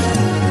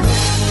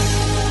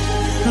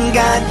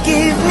 God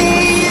gave me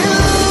you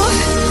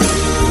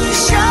to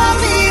show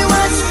me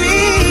what's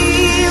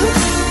real.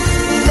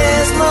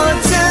 There's more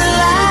to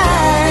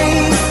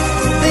life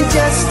than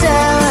just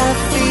how I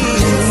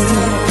feel.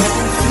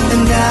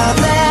 And now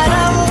that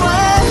I'm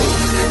worth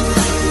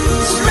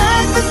is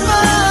right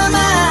before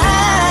my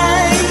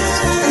eyes.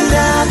 And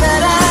now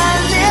that I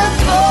live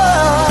for,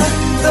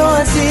 though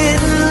I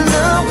didn't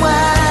know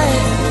why,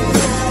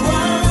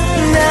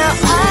 now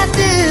I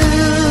do.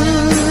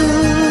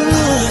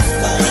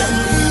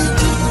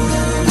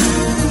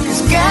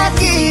 'Cause God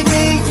gave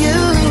me you.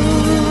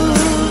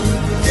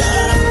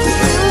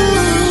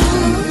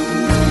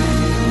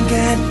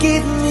 God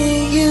gave me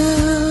you.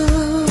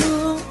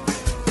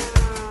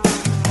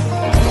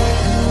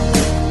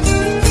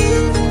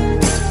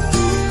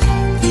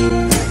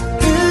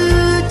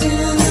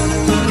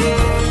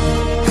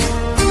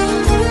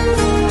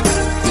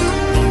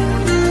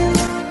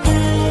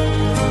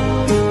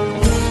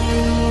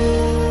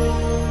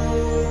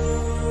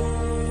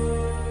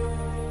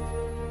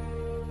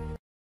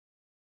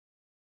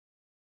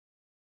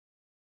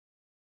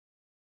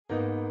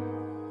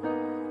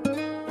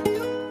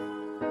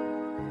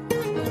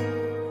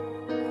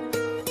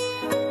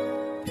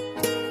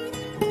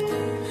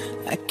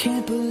 I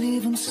can't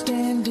believe I'm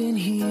standing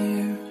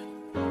here,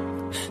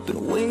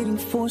 been waiting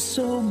for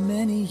so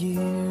many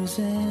years,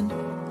 and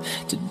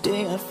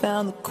today I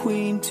found the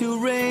queen to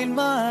reign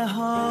my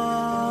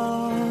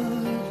heart.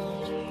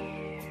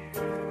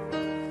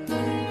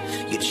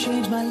 You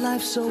changed my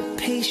life so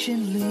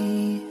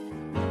patiently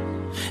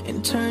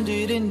and turned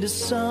it into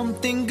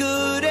something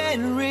good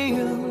and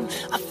real.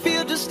 I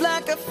feel just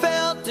like I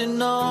felt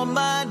in all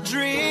my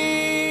dreams.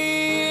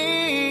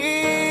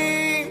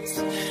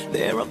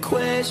 There are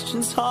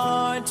questions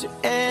hard to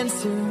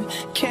answer,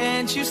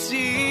 can't you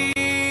see?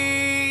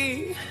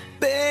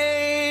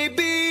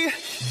 Baby,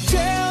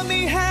 tell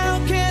me, how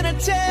can I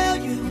tell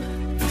you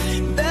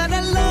that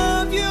I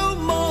love you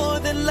more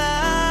than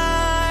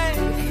life?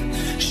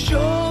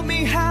 Show me,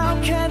 how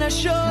can I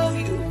show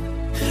you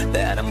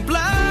that I'm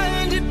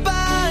blinded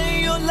by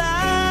your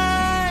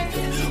light?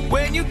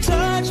 When you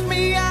touch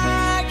me,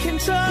 I can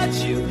touch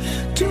you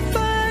to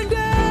find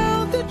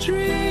out the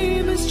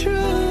dream is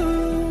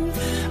true.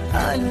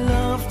 I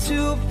love to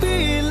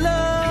be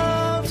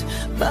loved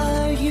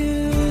by you.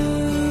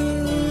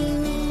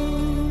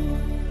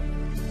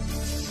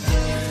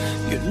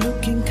 You You're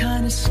looking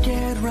kinda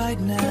scared right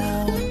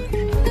now.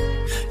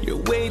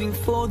 You're waiting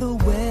for the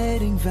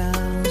wedding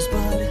vows,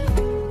 but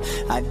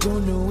I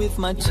don't know if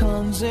my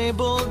tongue's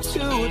able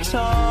to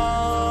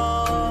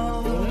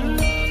talk.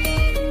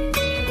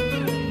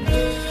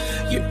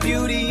 Your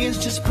beauty is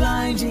just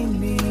blinding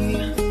me,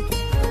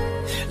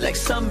 like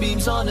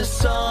sunbeams on a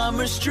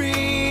summer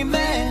stream,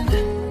 and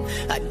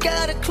I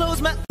gotta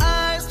close my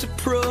eyes to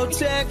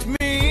protect me.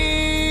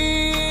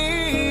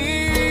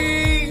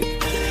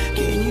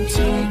 Can you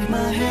take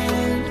my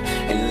hand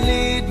and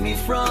lead me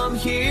from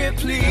here,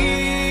 please?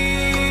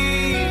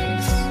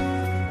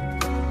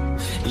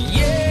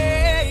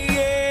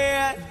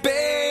 Yeah,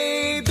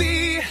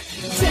 baby,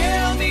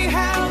 tell me,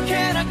 how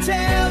can I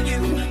tell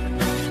you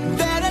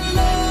that I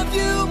love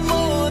you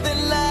more than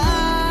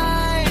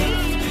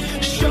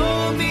life?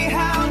 Show me,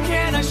 how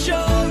can I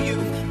show you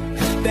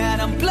that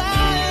I'm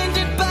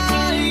blinded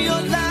by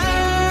your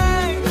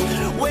light?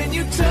 When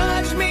you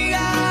touch me,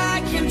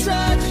 I can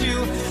touch you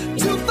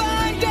to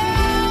find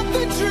out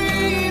the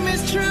dream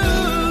is true.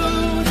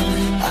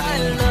 I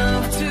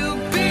love to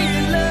be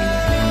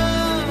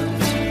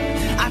loved.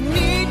 I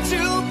need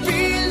to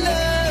be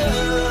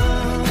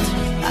loved.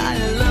 I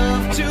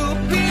love to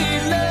be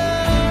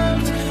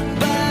loved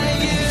by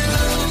you.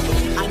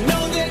 I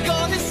know they're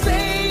gonna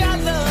say our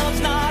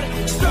love's not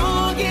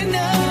strong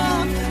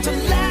enough to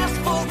last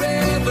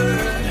forever,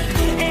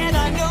 and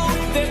I know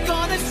they're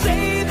gonna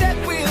say that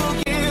we'll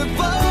give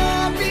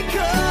up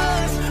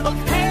because of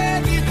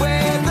heavy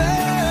weather.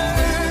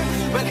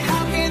 But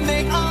how can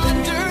they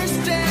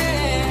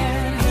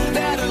understand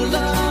that our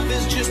love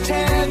is just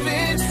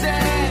heaven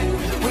sent?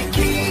 We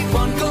keep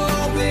on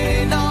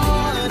going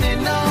on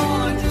and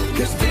on,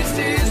 'cause this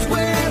is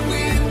where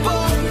we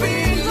both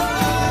belong.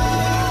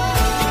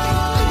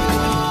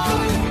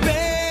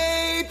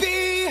 Baby,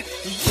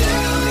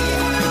 tell me,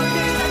 how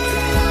can I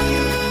tell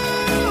you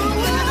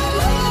that I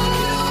love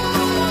you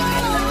more?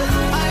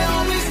 I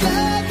always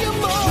love you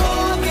more.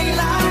 Show me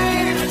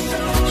light,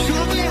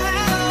 show me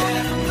how.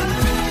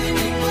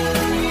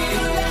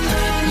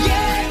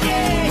 Yeah,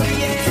 yeah,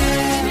 yeah.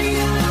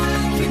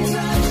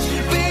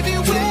 Baby,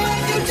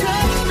 when you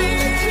touch me,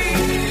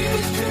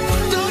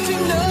 don't you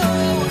know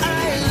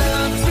I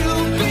love to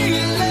be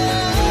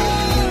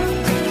loved?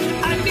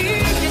 I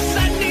need, yes,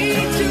 I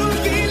need to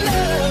be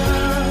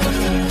loved.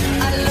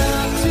 I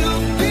love to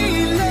be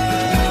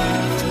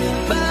loved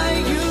by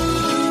you.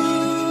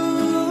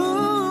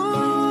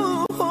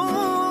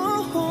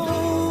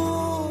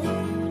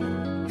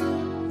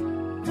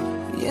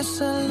 Yes,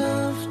 I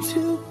love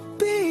to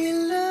be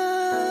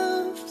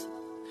loved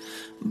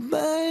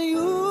by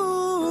you.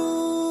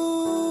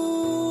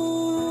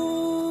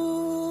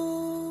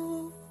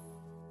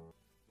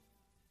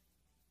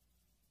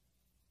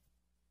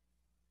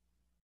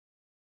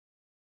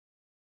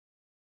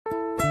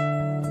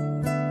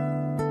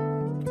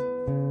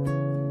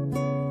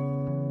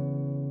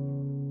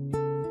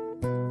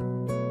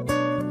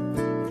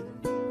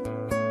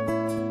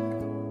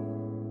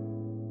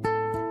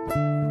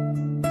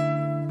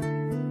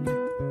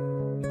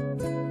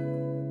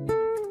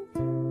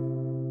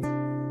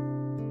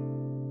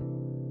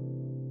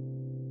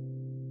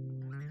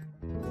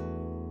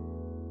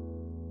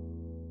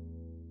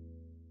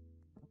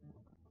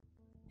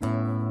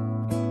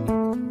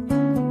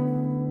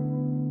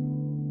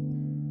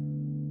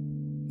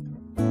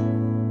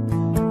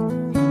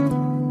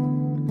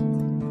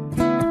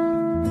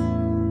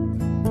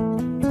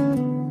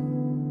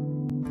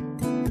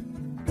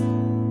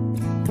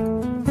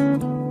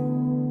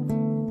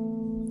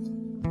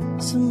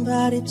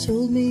 Somebody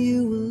told me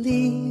you were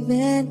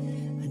leaving,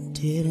 I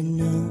didn't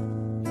know.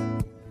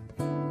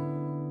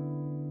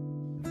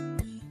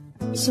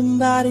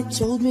 Somebody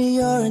told me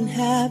you're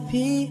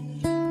unhappy,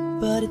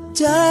 but it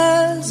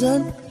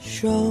doesn't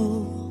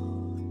show.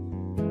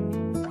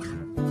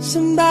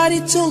 Somebody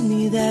told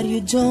me that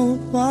you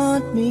don't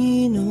want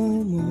me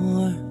no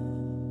more.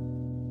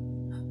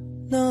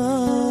 No.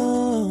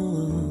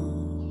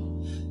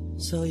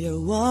 So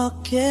you're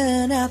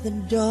walking out the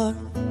door.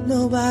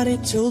 Nobody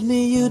told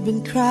me you'd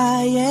been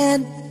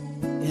crying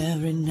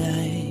every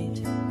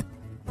night.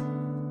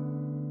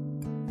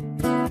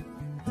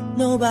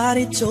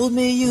 Nobody told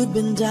me you'd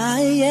been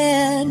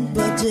dying,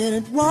 but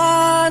didn't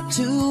want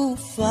to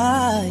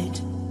fight.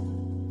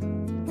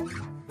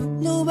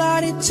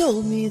 Nobody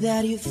told me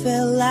that you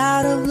fell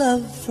out of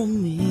love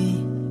from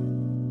me.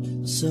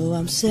 So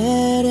I'm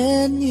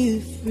setting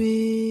you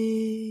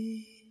free.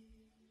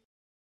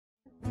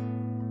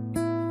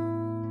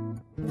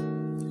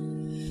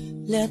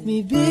 Let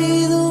me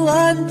be the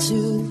one to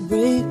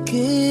break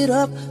it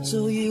up,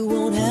 so you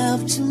won't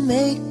have to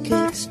make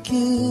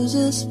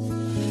excuses.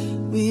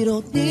 We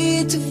don't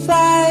need to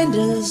find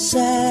a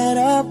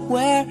setup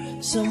where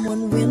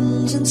someone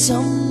wins and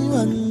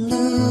someone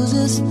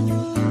loses.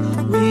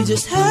 We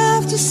just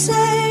have to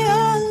say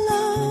our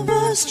love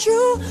was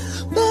true,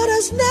 but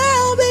has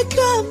now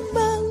become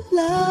a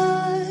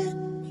lie.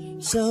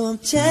 So I'm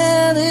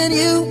telling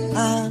you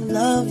I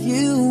love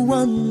you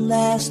one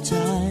last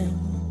time.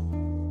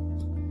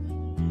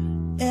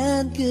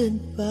 and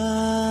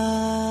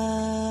goodbye.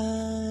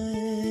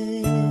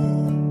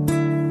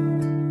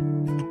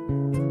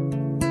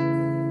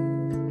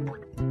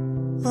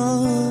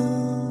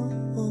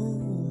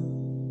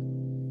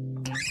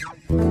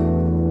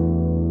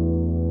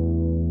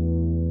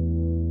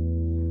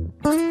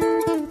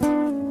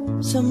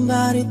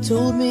 Somebody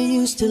told me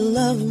you still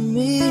love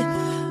me.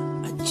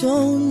 I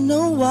don't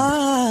know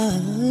why.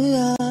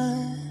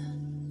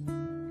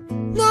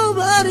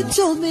 Nobody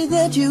told me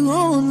that you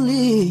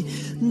only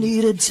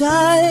needed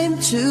time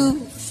to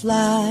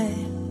fly.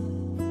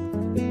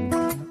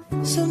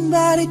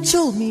 Somebody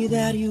told me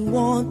that you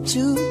want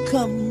to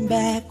come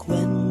back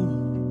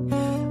when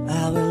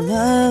our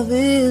love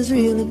is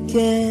real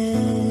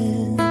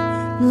again.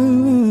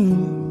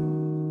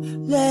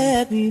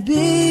 Let me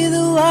be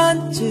the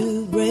one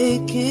to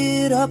break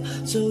it up,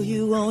 so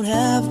you won't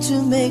have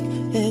to make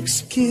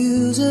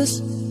excuses.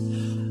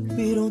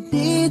 We don't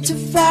need to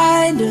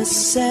find a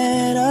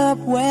setup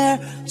where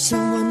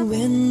someone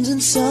wins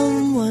and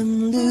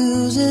someone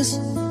loses.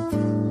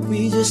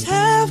 We just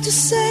have to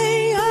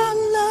say our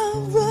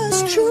love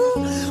was true,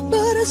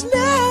 but it's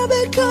now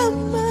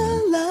become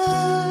a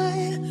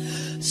lie.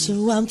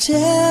 So I'm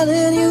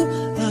telling you,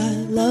 I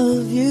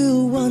love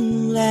you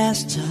one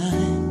last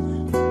time.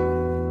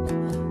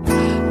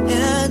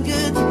 And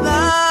goodbye,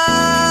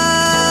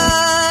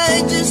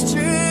 just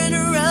turn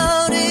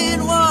around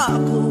and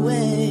walk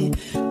away.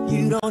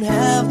 You don't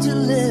have to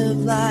live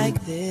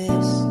like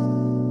this.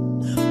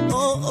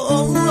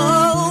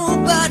 Oh,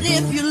 but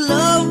if you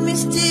love me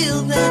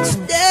still, then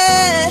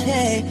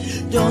stay.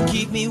 Don't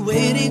keep me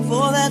waiting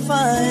for that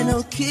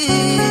final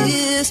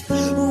kiss.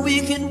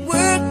 We can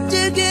work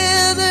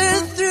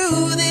together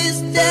through this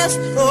test,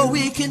 or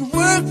we can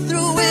work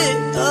through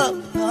it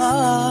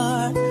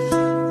apart.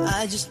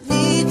 I just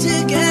need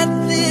to get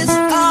this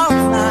off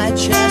my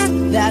chest,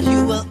 that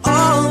you will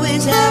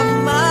always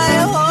have my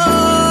heart.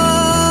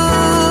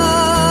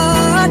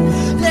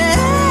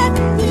 Let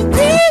me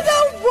be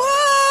the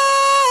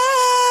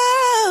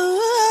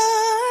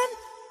one.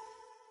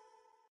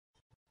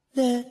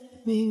 Let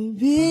me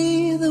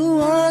be the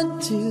one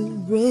to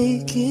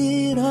break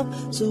it up,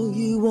 so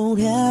you won't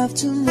have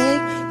to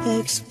make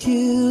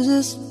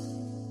excuses.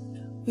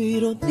 We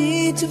don't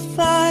need to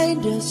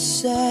find a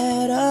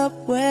setup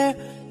where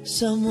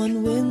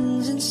someone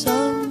wins and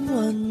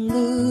someone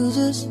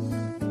loses.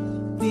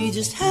 We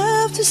just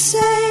have to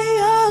say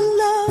our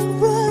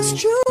love was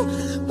true,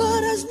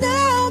 but has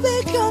now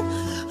become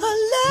a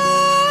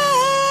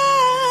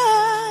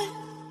lie.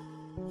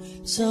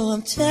 So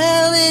I'm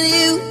telling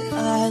you,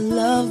 I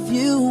love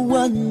you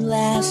one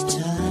last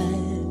time.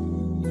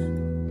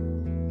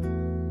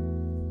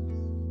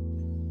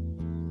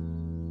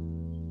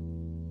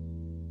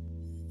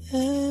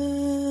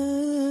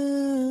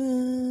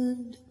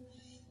 And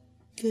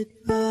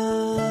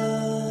goodbye.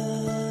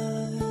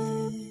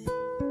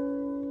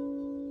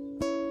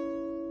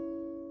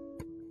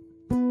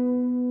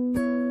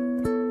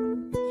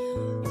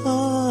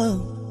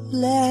 Oh,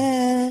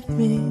 let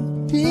me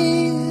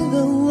be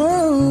the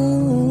one.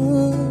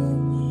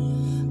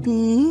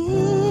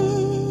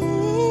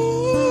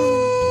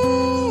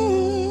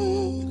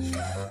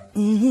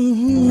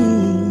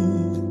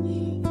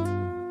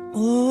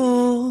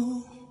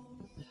 Oh,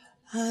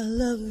 I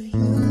love you.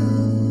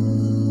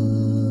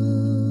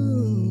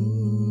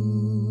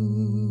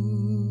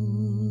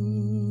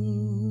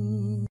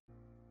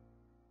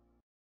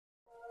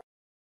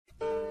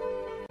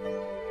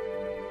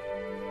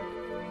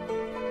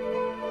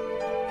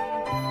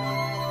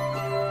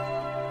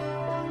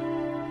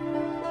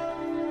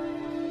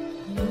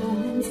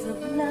 Moments of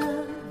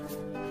love,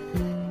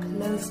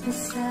 close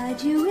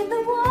beside you in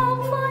the warm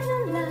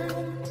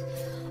firelight,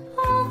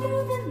 all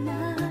through the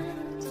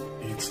night.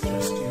 It's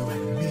just you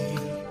and me,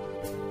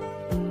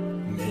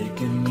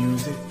 making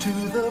music to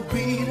the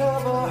beat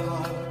of our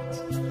hearts,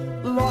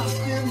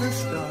 lost in the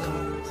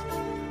stars.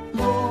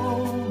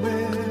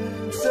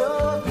 Moments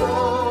of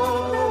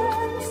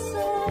love,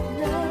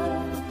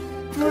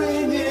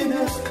 bringing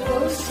us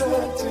closer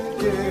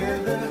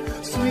together.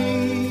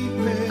 Sweet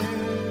memories,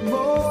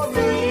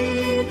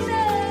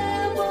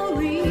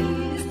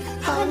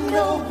 I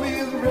know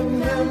we'll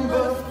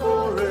remember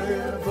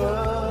forever.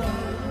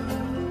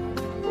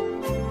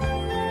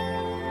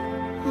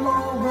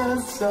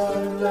 Moments of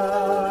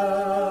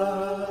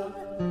love.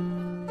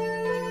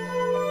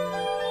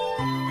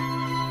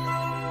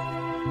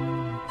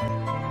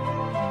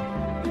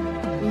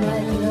 My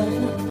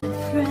love,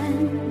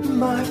 friend,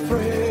 My I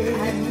friend,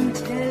 can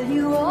tell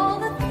you all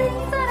the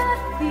things that I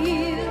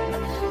feel.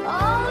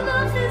 All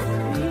of this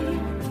real.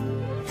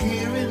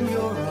 here in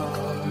your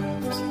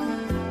arms,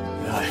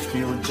 I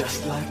feel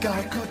just like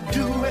I could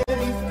do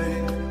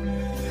anything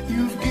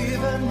you've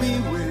given me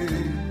with.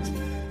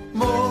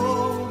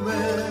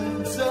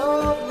 Moments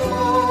of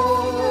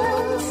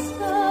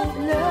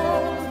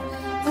love,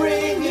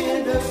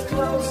 bringing us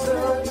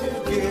closer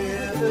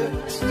together.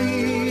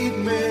 Sweet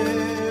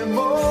memories,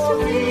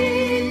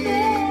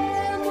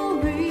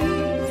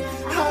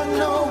 I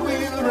know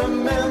we'll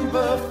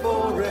remember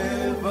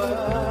forever.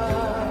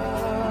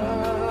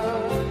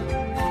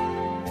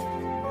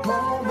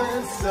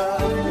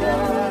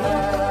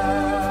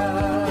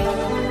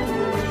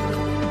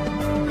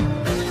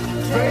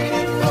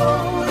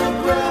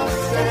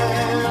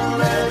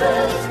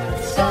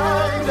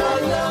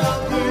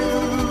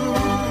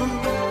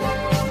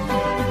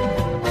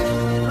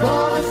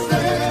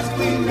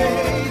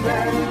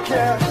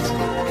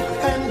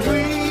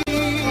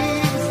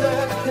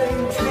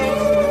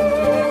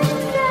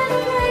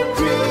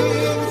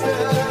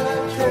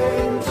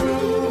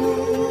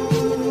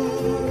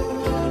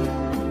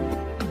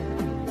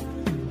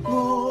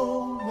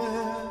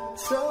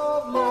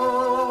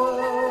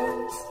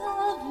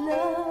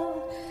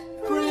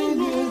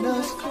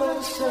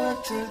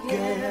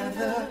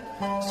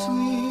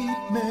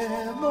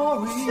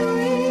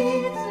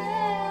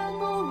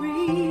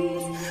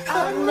 memories.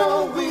 I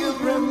know we'll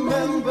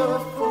remember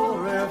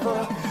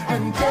forever,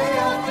 and day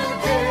after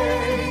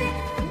day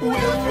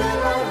we'll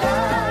fill our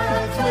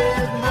lives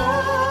with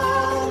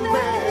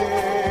moments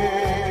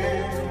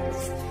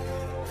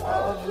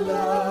of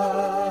love.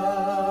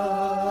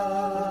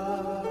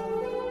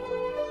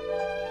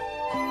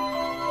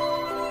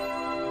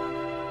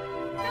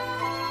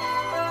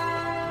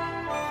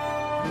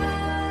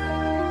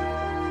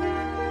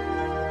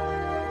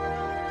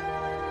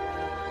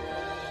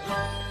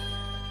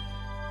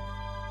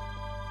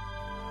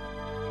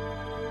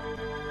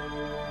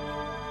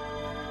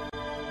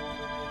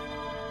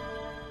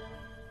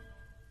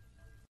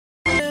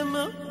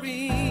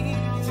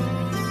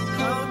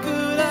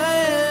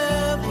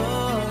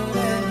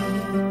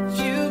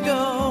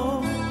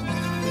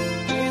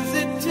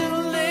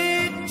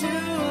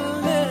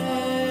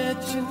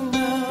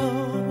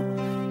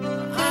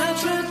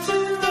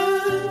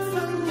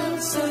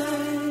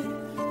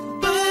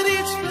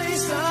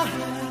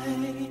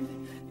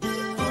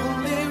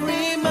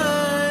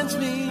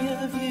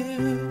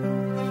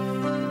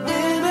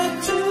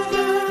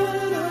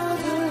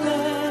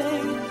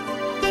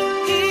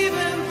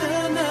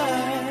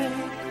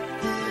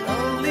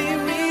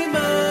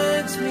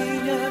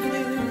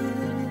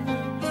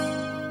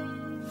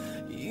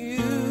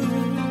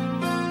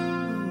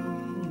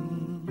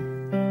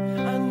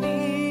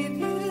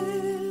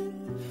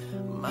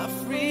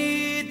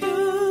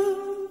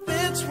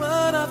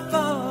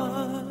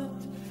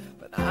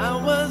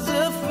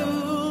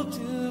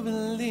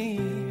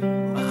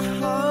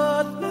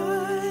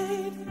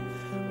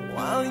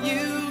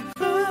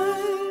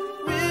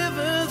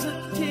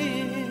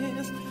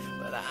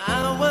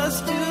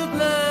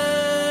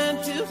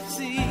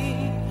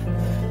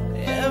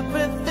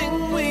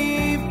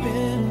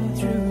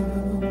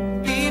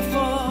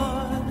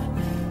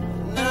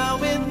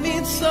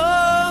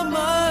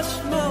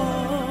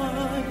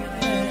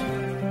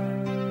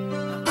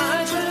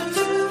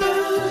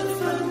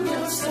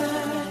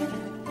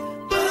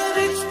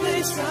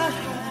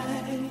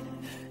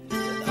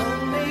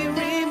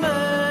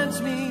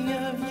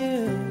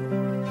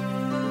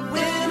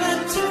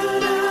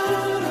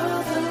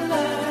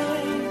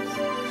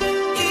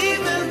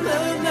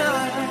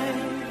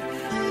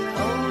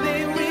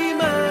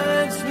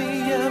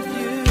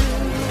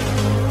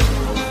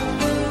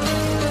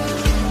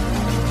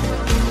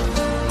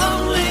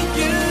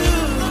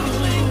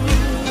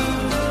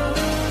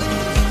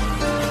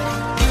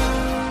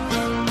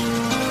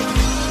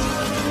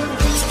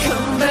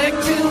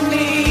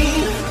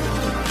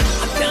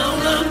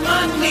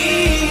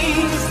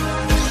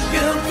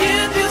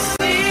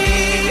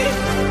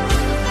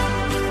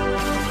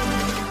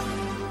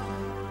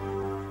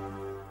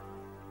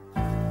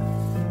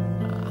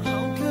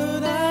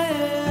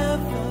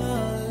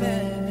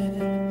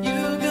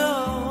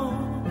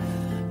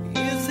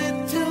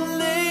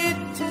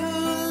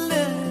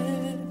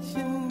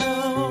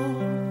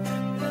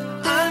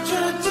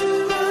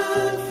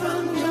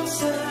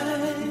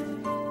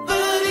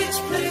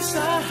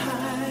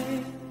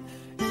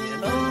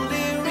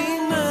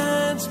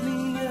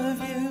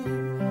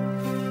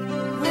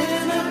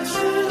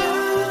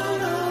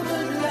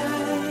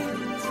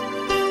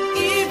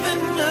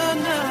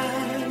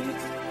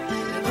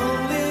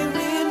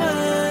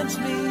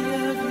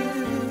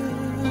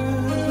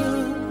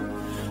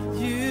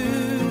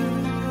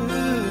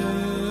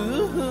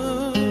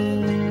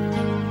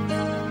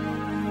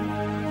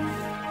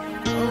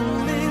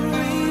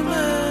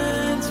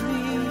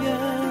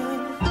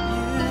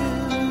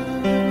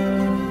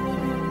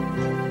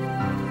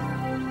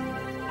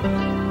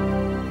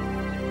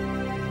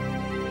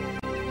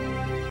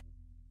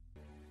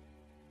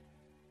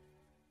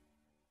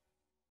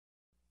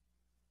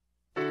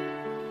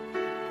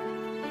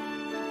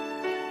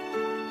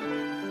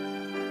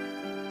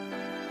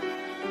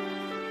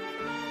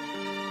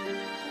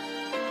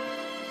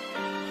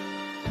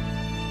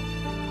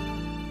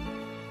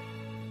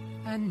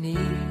 I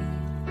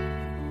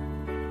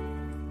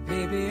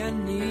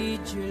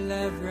need your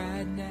love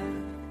right now.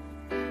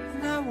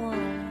 And I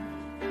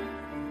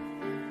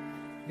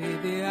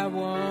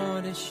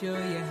want to show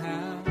you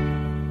how.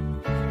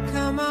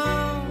 Come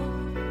on,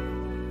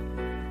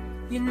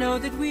 you know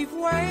that we've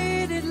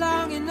waited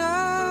long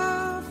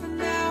enough, and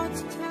now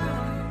it's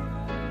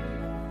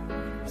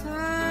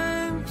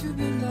time to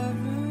be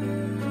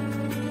lovers.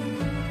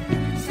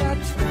 I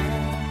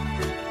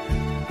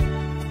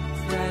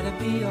try to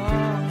be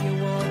all you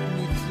want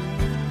me to,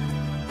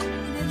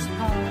 and it's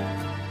hard,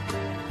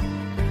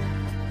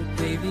 but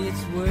baby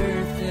it's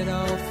worth it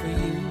all for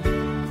you.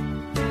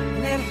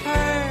 And it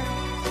hurts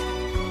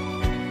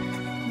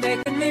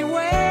making me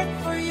wait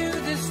for you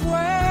this way.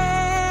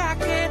 I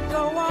can't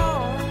go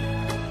on,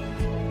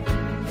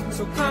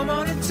 so come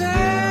on and take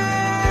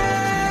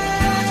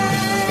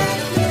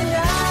me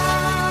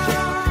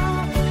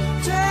down,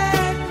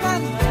 take my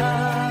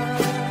love,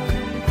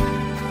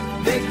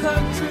 make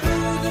come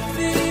true the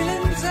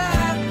feelings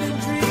I've been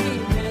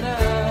dreaming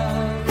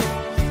of.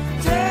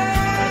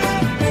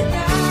 Take me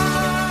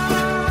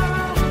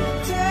down,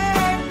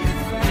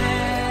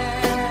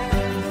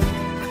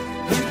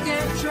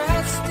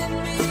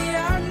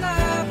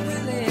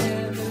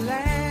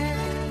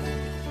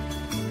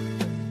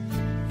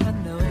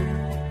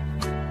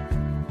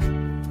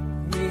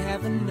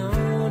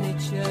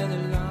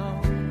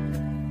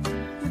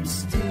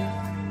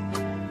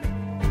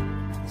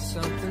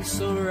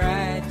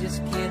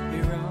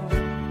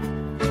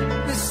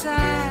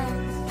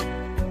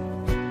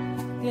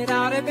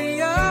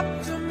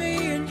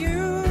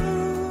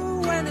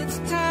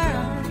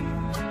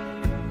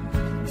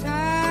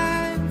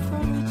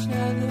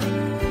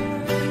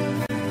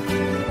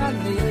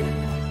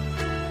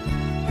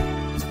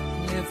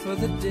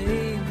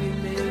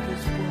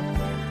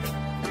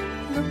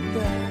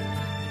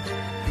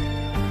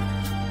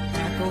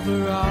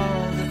 over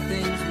all the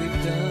things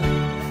we've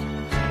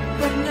done.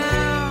 But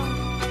now,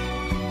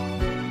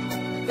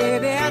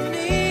 baby, I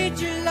need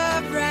your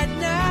love right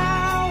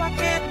now. I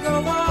can't go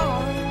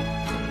on.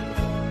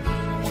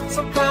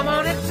 So come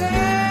on and take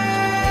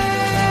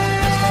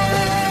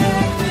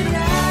me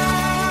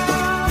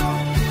now.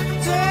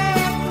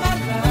 Take my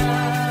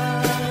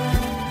love.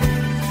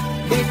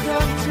 Make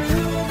up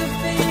true the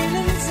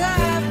feelings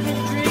I've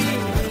been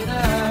dreaming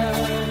of.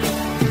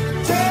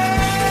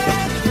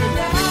 Take me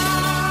now.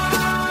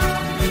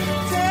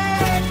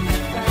 Take me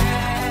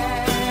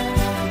back.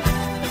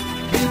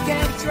 You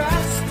can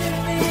trust in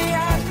me.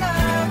 Our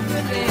love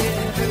will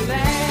never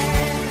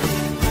last.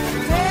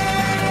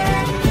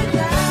 Take me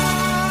now.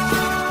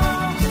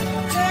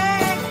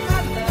 Take my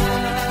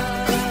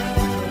love.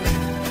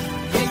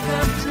 Make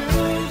up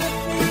true the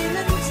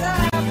feelings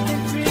I've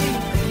been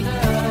dreaming of.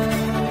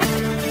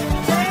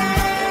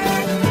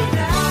 Take me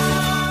now.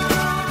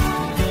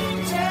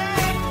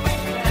 Take me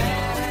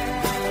back.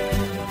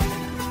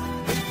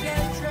 You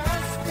can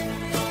trust in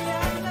me.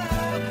 Our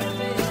love will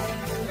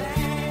never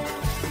last.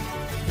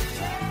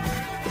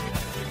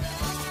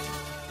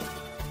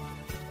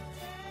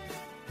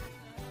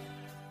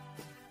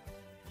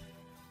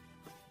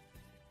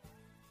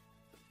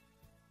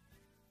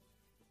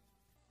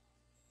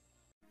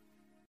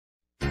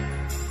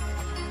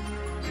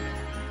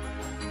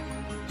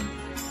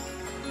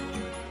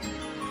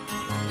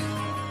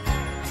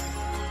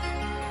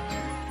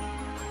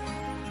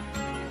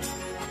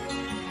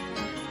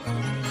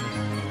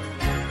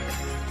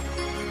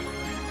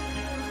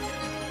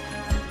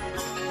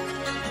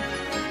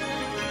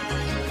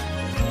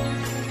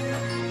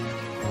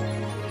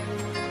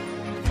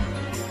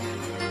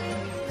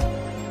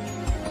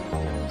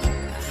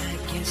 I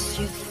guess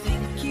you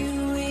think you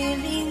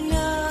really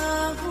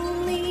know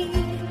me.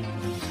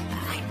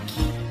 I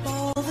keep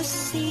all the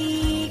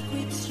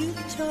secrets you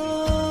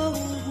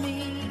told me.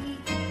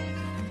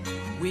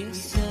 We're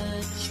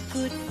such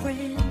good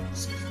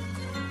friends,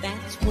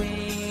 that's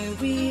where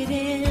it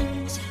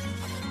ends.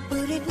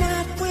 But at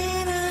night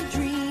when I'm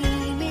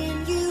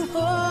dreaming, you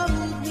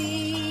hold me.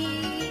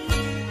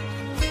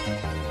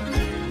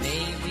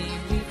 Maybe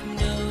we've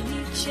known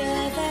each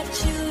other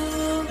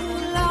too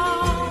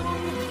long.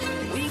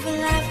 We've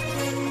laughed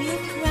when you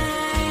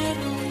cried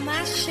on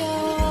my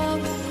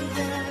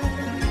shoulder.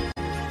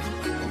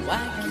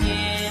 Why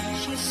can't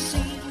you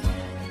see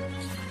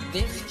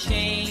this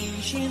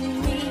change in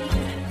me?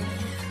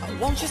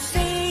 Won't you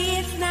say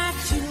it's not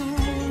too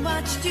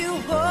much to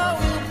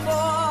hope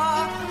for?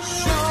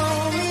 Show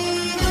me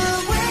the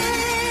way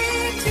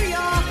to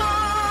your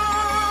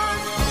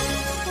heart.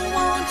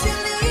 Won't you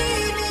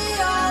lead me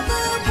all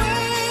the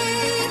way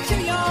to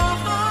your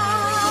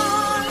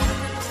heart?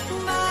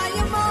 My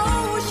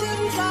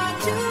emotions are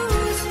too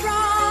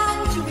strong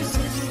to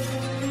resist,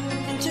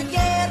 and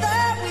together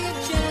we've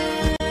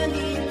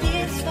journeyed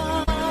this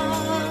far.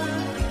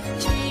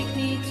 Take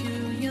me to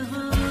your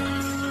heart.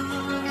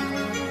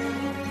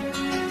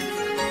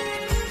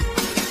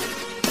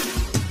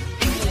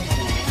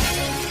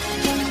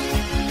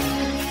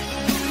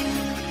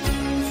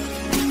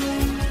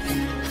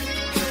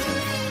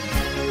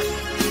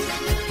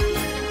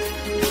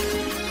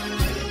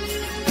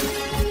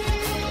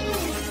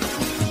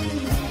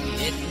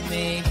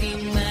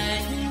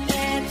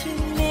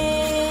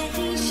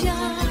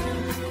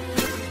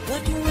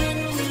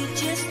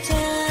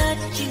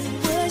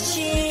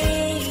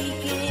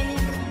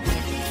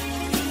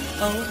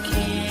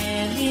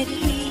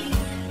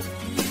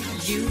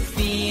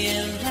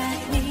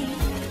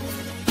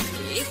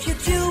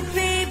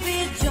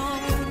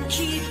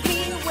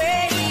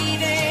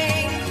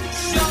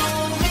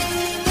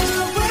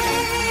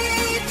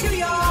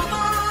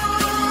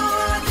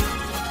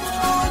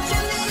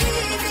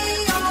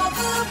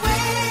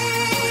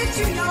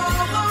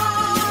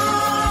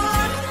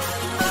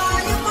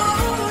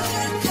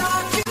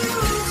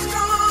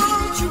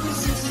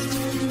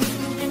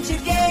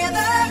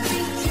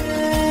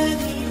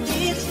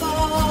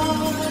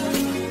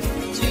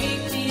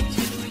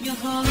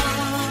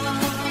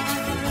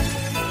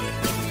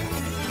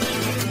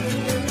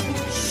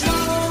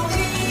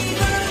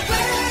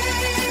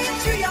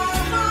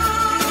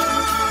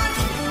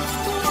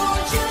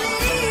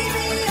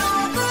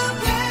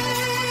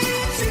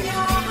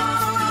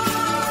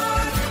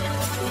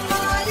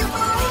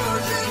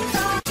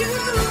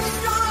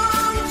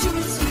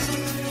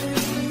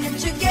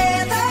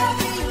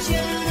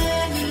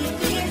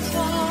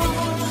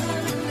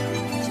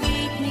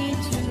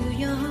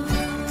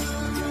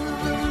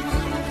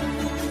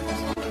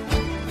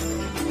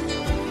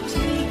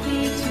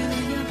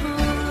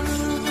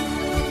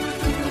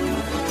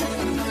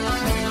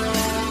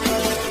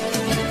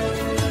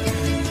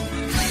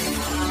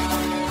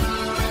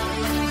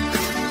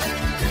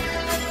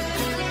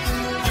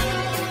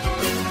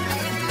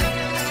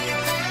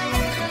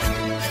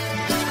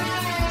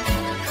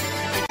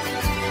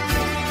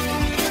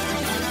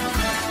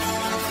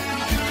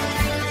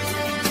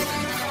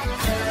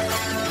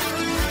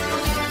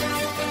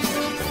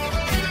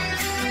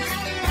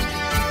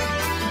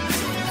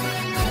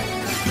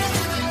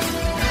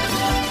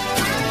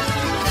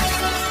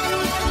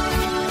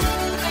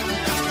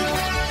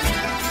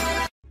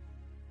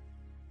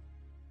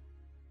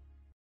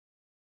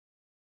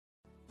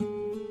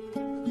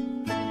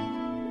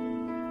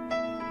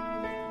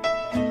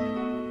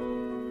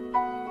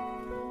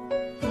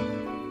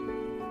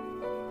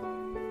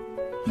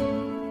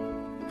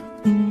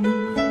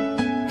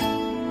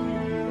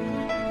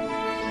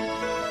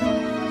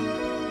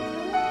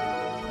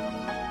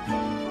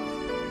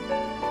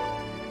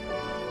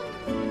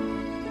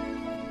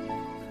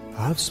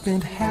 I've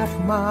spent half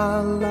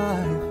my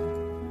life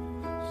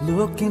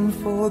looking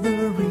for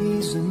the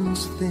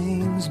reasons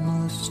things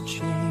must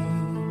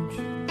change,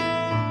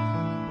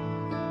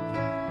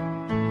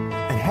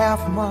 and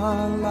half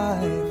my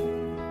life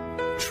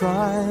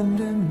trying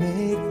to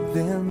make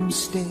them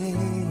stay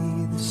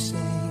the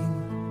same.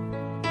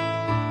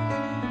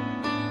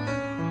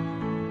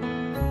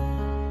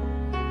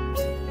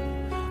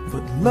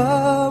 But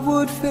love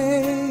would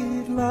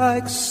fade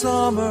like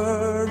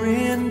summer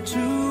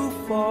into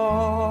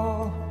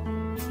fall.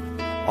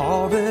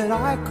 All that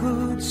I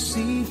could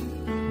see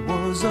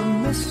was a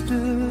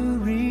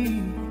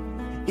mystery.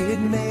 It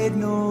made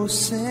no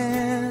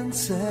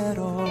sense at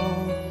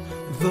all.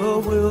 The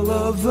will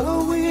of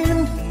the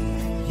wind,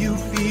 you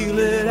feel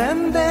it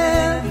and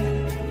then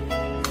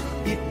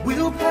it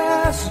will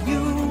pass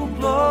you,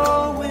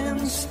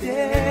 blowing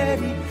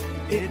steady.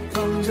 It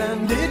comes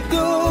and it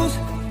goes,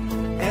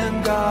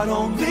 and God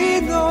only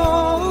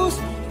knows.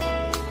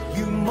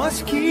 You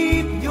must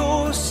keep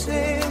your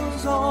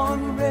sails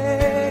on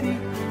ready,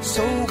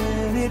 so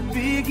when it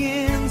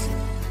begins,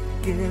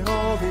 get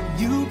all that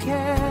you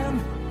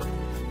can.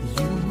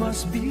 You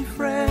must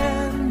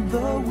befriend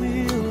the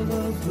will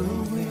of the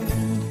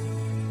wind.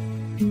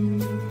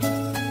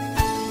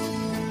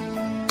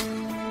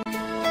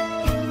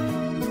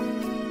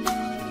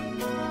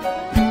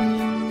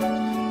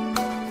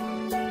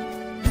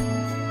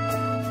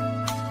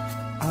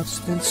 I've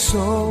spent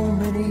so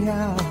many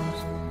hours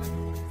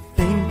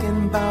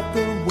thinking about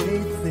the way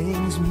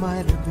things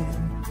might have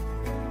been,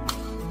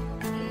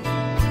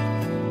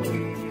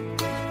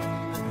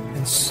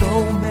 and so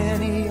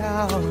many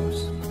hours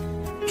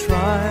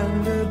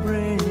trying to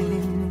bring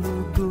the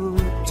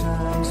good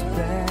times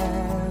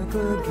back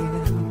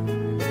again.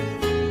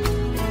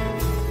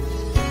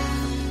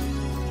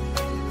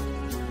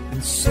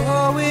 And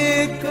so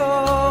it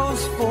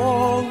goes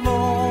for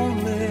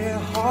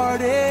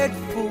lonely-hearted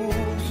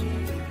fools.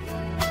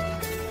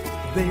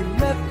 They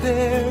let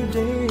their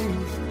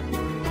days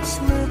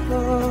slip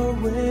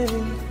away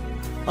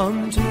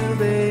until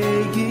they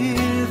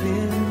give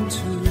in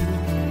to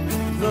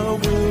the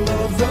will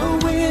of the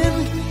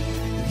wind.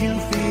 You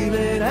feel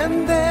it and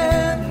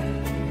then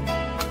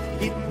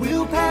it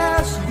will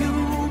pass you,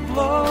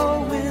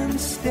 blowing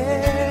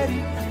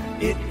steady.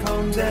 It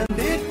comes and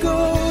it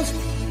goes,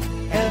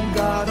 and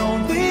God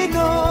only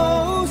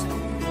knows.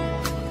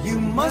 You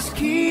must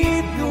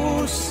keep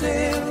your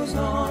sails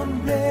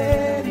on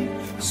ready,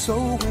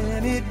 so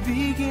when it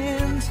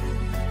begins,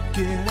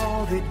 get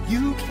all that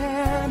you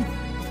can.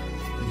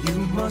 You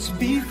must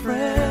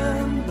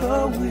befriend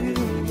the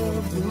will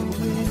of the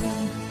wind.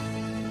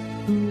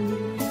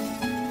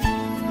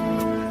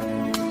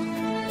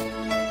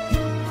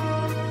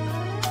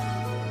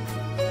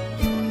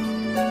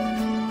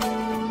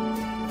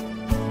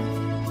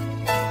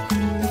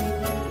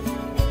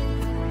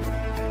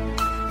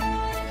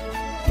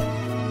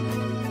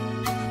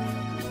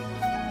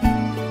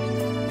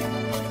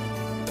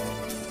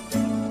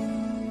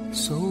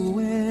 So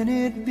when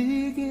it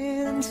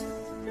begins,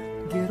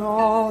 get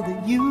all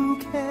that you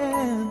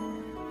can.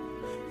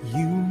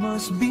 You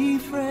must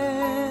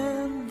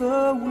befriend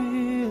the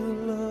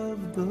will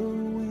of the wind.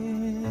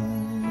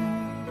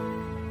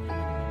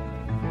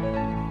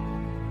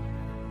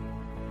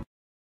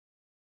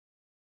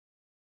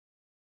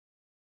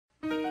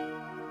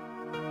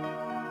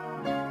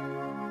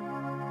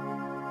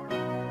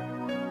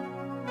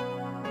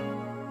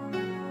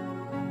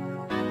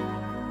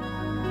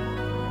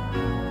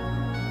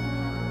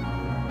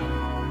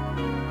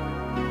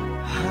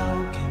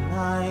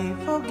 I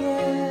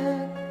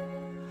forget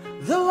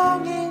the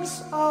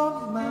longings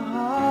of my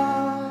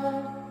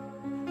heart.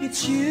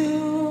 It's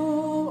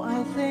you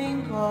I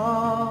think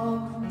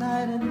of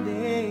night and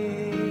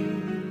day.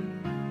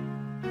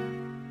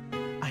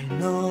 I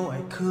know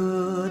I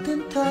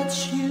couldn't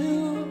touch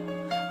you,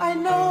 I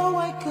know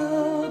I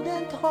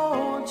couldn't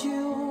hold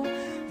you,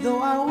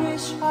 though I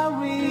wish I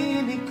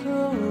really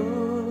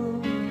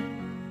could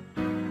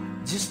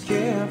just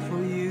care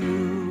for you.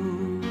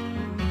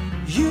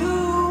 You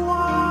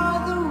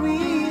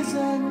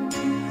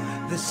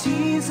the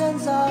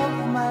seasons of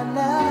my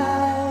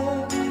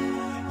life,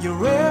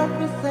 you're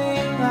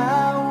everything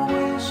I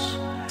wish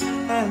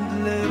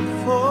and live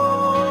for.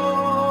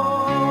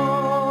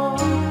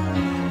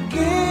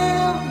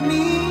 Give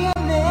me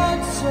an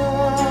answer,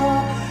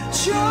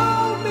 show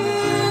me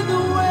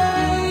the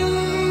way.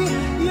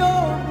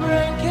 You're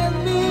breaking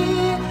me,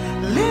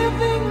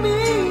 leaving me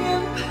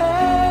in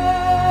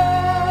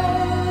pain.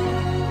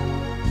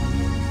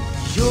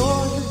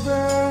 You're the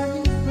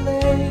burning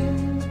flame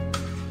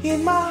in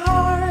my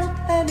heart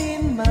and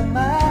in my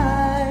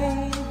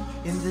mind.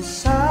 In the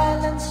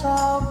silence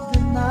of the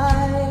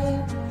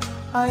night,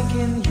 I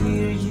can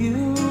hear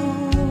you.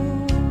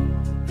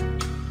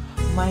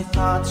 My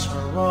thoughts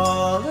are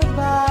all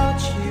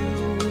about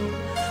you,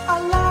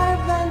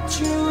 alive and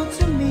true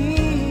to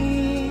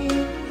me.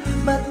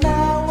 But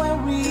now I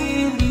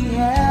really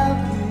have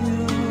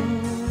you,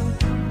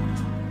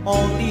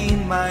 only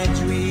in my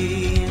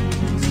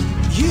dreams.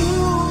 You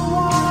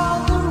are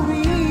the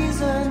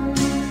reason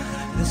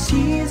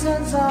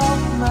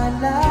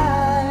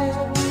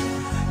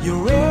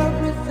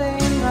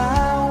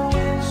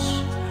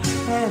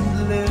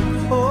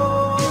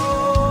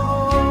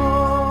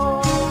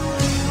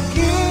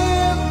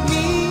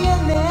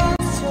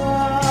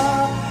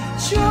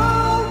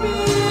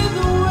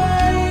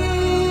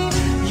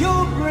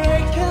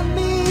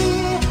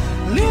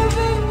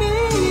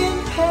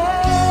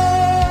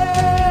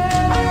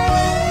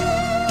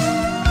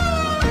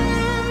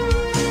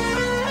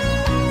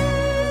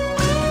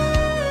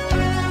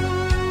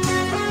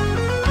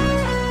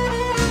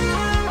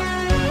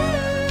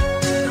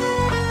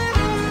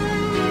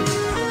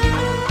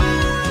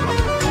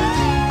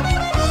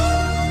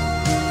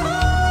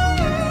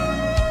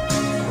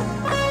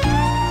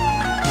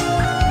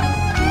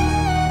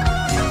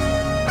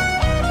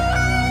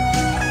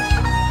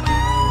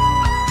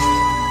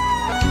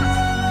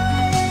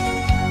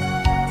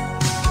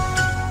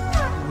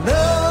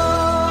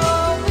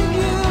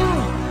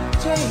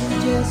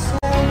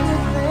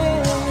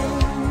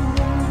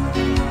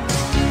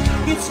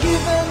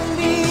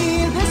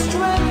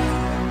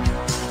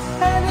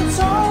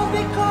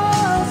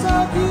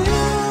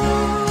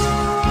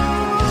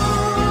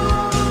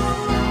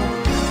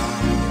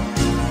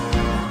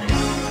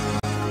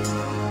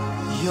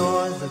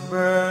You're the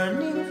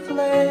burning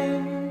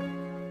flame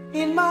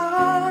in my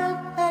heart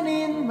and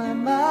in my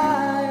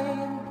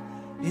mind.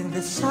 In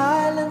the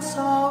silence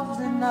of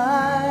the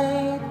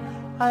night,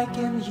 I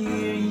can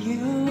hear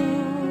you.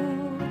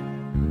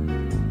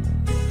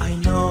 I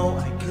know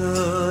I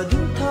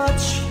couldn't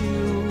touch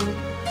you,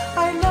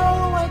 I know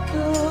I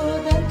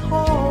couldn't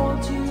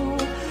hold you,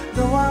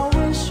 though I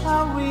wish I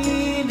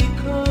really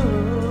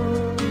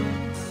could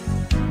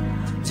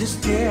just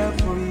care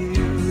for you.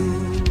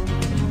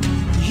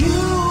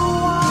 You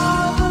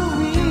are the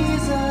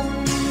reason,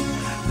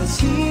 the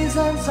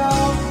seasons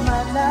of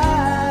my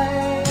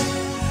life.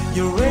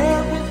 You're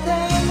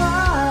everything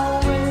I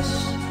wish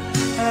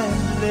and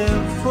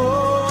live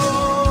for.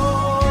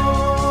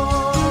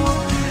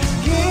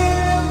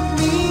 Give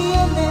me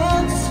an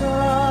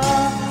answer,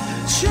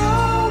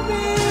 show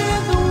me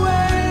the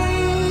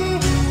way.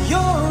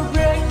 You're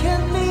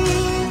breaking me,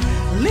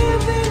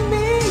 leaving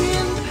me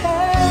in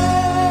pain.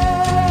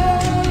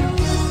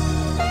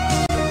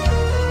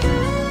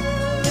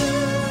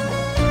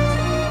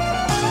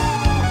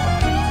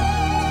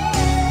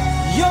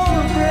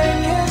 You're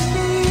breaking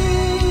me,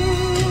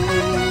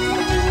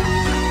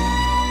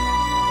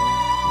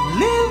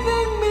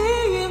 leaving me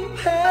in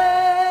pain.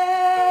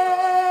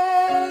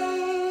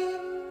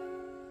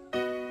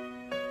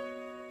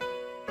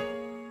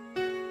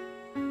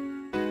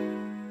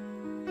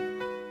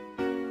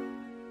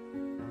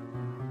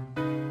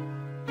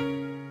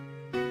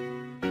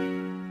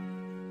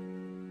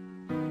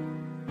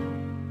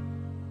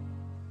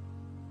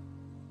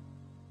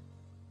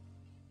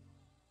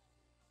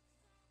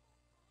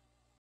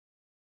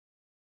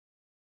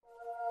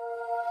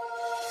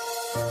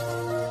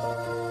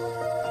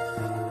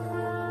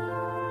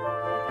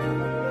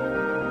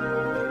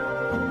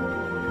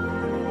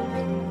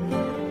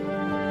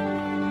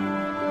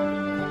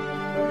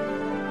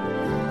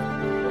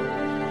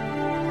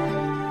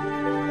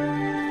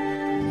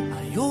 I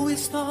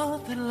always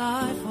thought that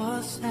life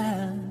was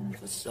sad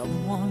for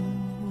someone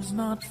who's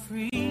not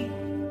free.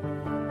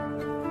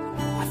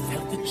 I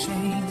felt the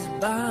chains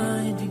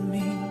binding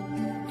me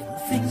from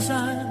things I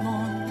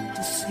longed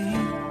to see.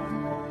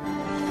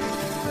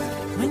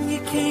 When you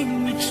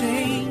came, you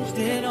changed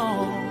it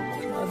all.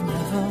 I've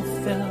never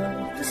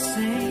felt the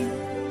same.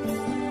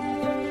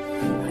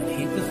 I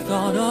hate the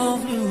thought of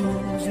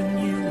losing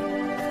you.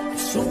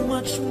 There's so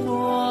much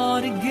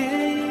more to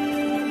gain.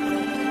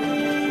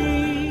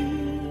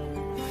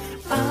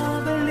 I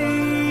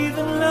believe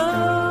in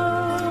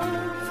love,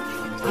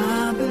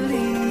 I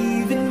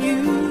believe in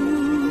you,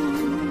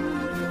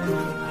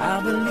 I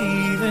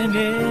believe in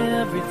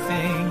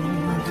everything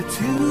the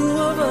two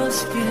of us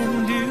can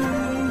do.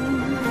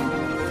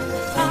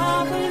 I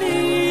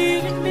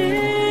believe in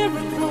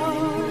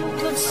miracles,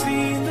 I've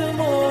seen them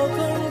all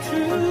come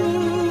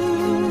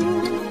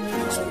true.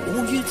 So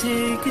won't you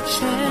take a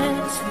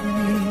chance with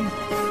me,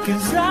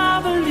 'cause I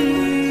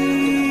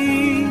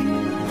believe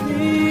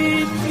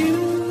in you.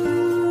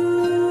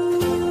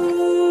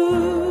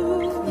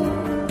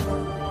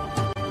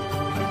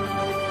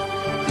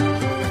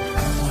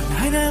 One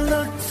night I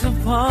looked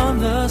upon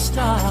the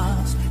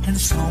stars and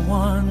saw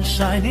one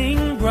shining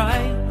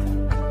bright,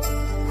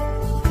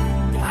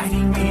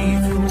 guiding me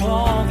through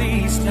all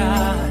these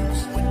times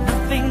when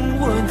nothing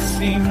would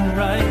seem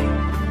right.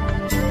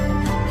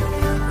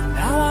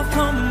 Now I've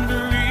come to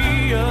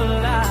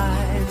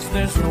realize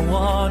there's no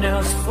one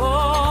else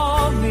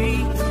for me.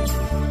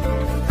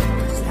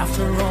 'Cause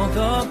after all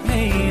the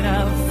pain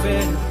I've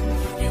felt,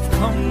 you've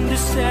come to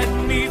set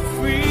me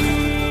free.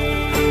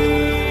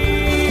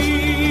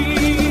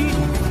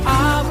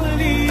 I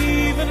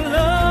believe in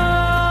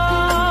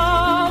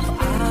love,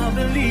 I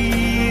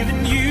believe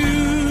in you,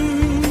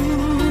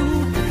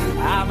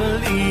 I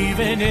believe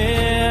in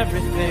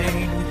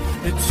everything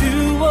the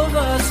two of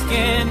us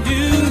can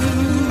do.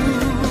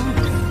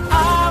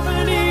 I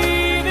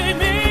believe in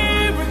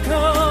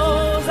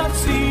miracles, I've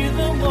seen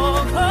them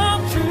all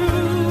come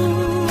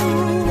true.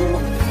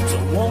 So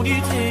won't you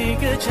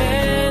take a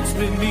chance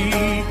with me,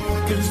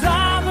 'cause I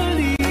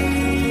believe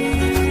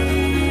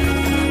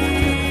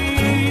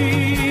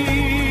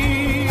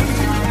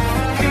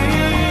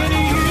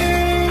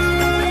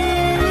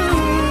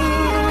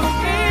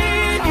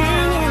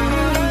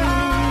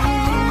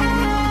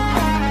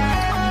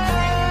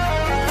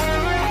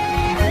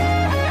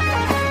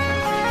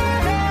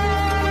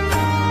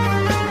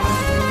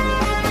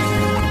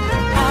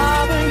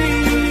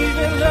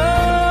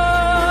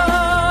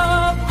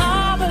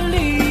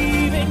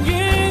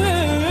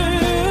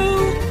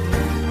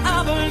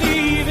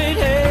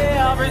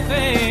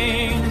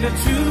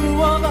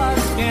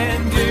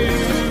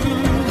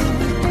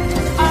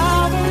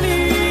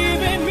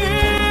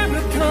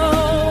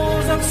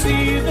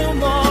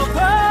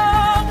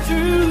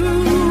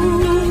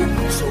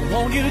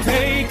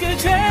take a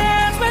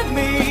chance with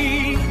me,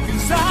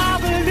 'cause I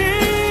believe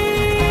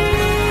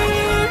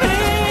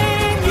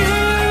in you.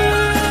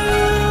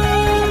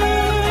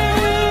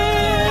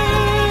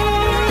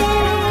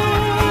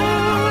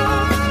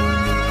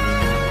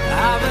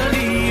 I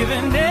believe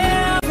in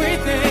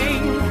everything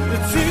the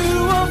two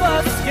of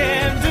us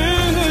can do.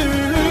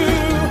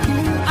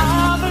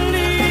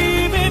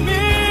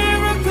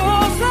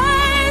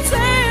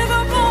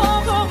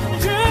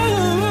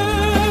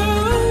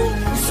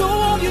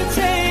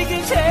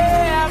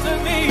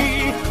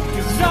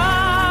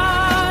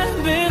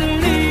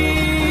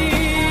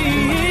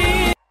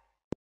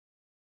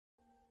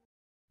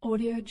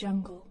 Audio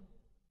Jungle.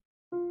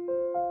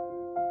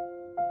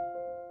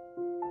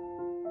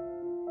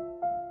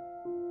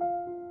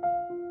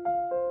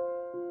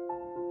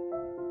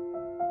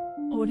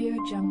 Audio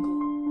Jungle.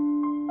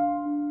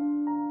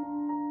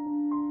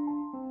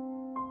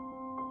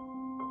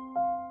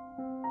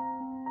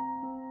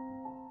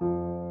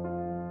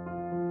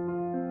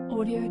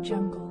 Audio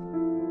Jungle.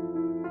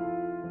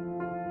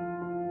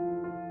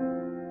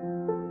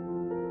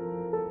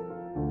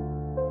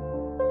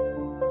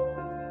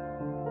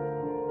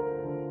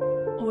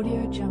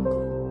 Audio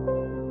Jungle.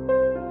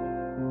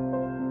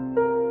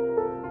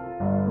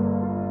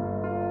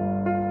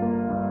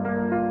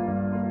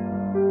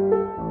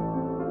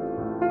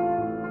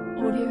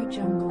 Audio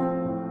Jungle.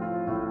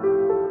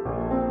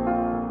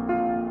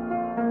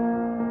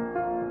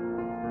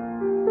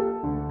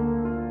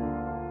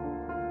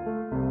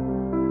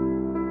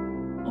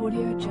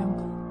 Audio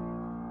Jungle.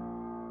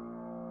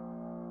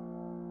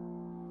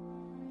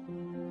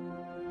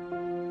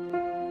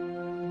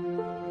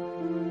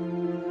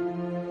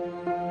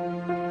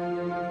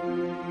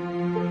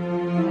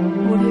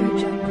 Audio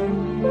Jungle.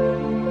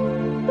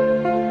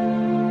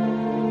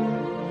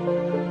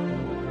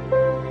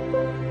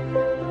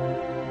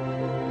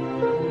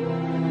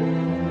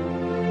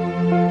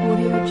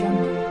 Audio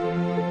Jungle.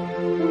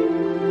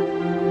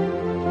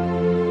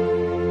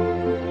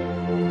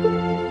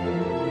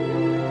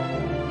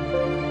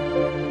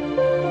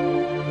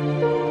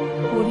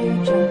 Audio Jungle. Audio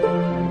Jungle.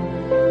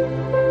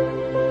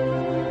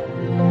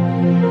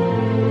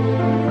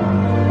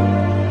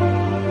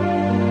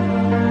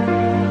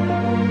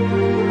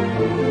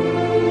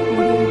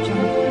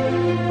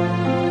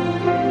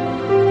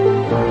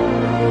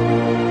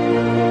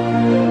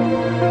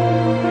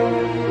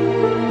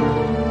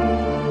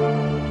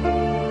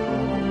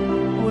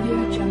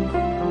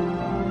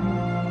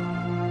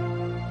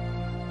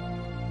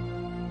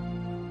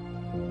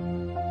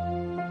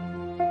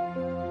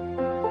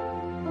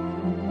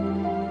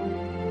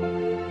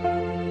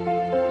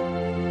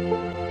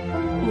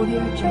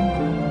 Audio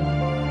Jungle.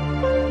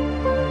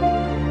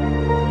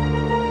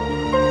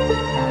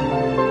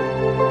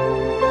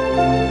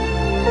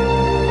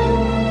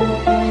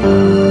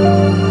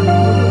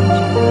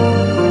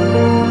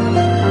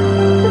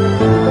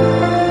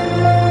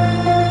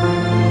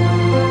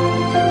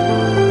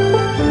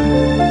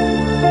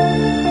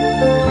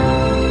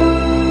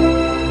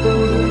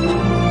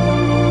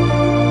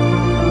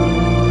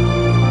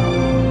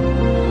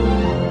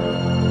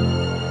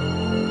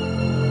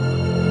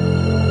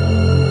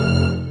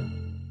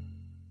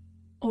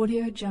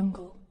 Audio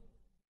Jungle.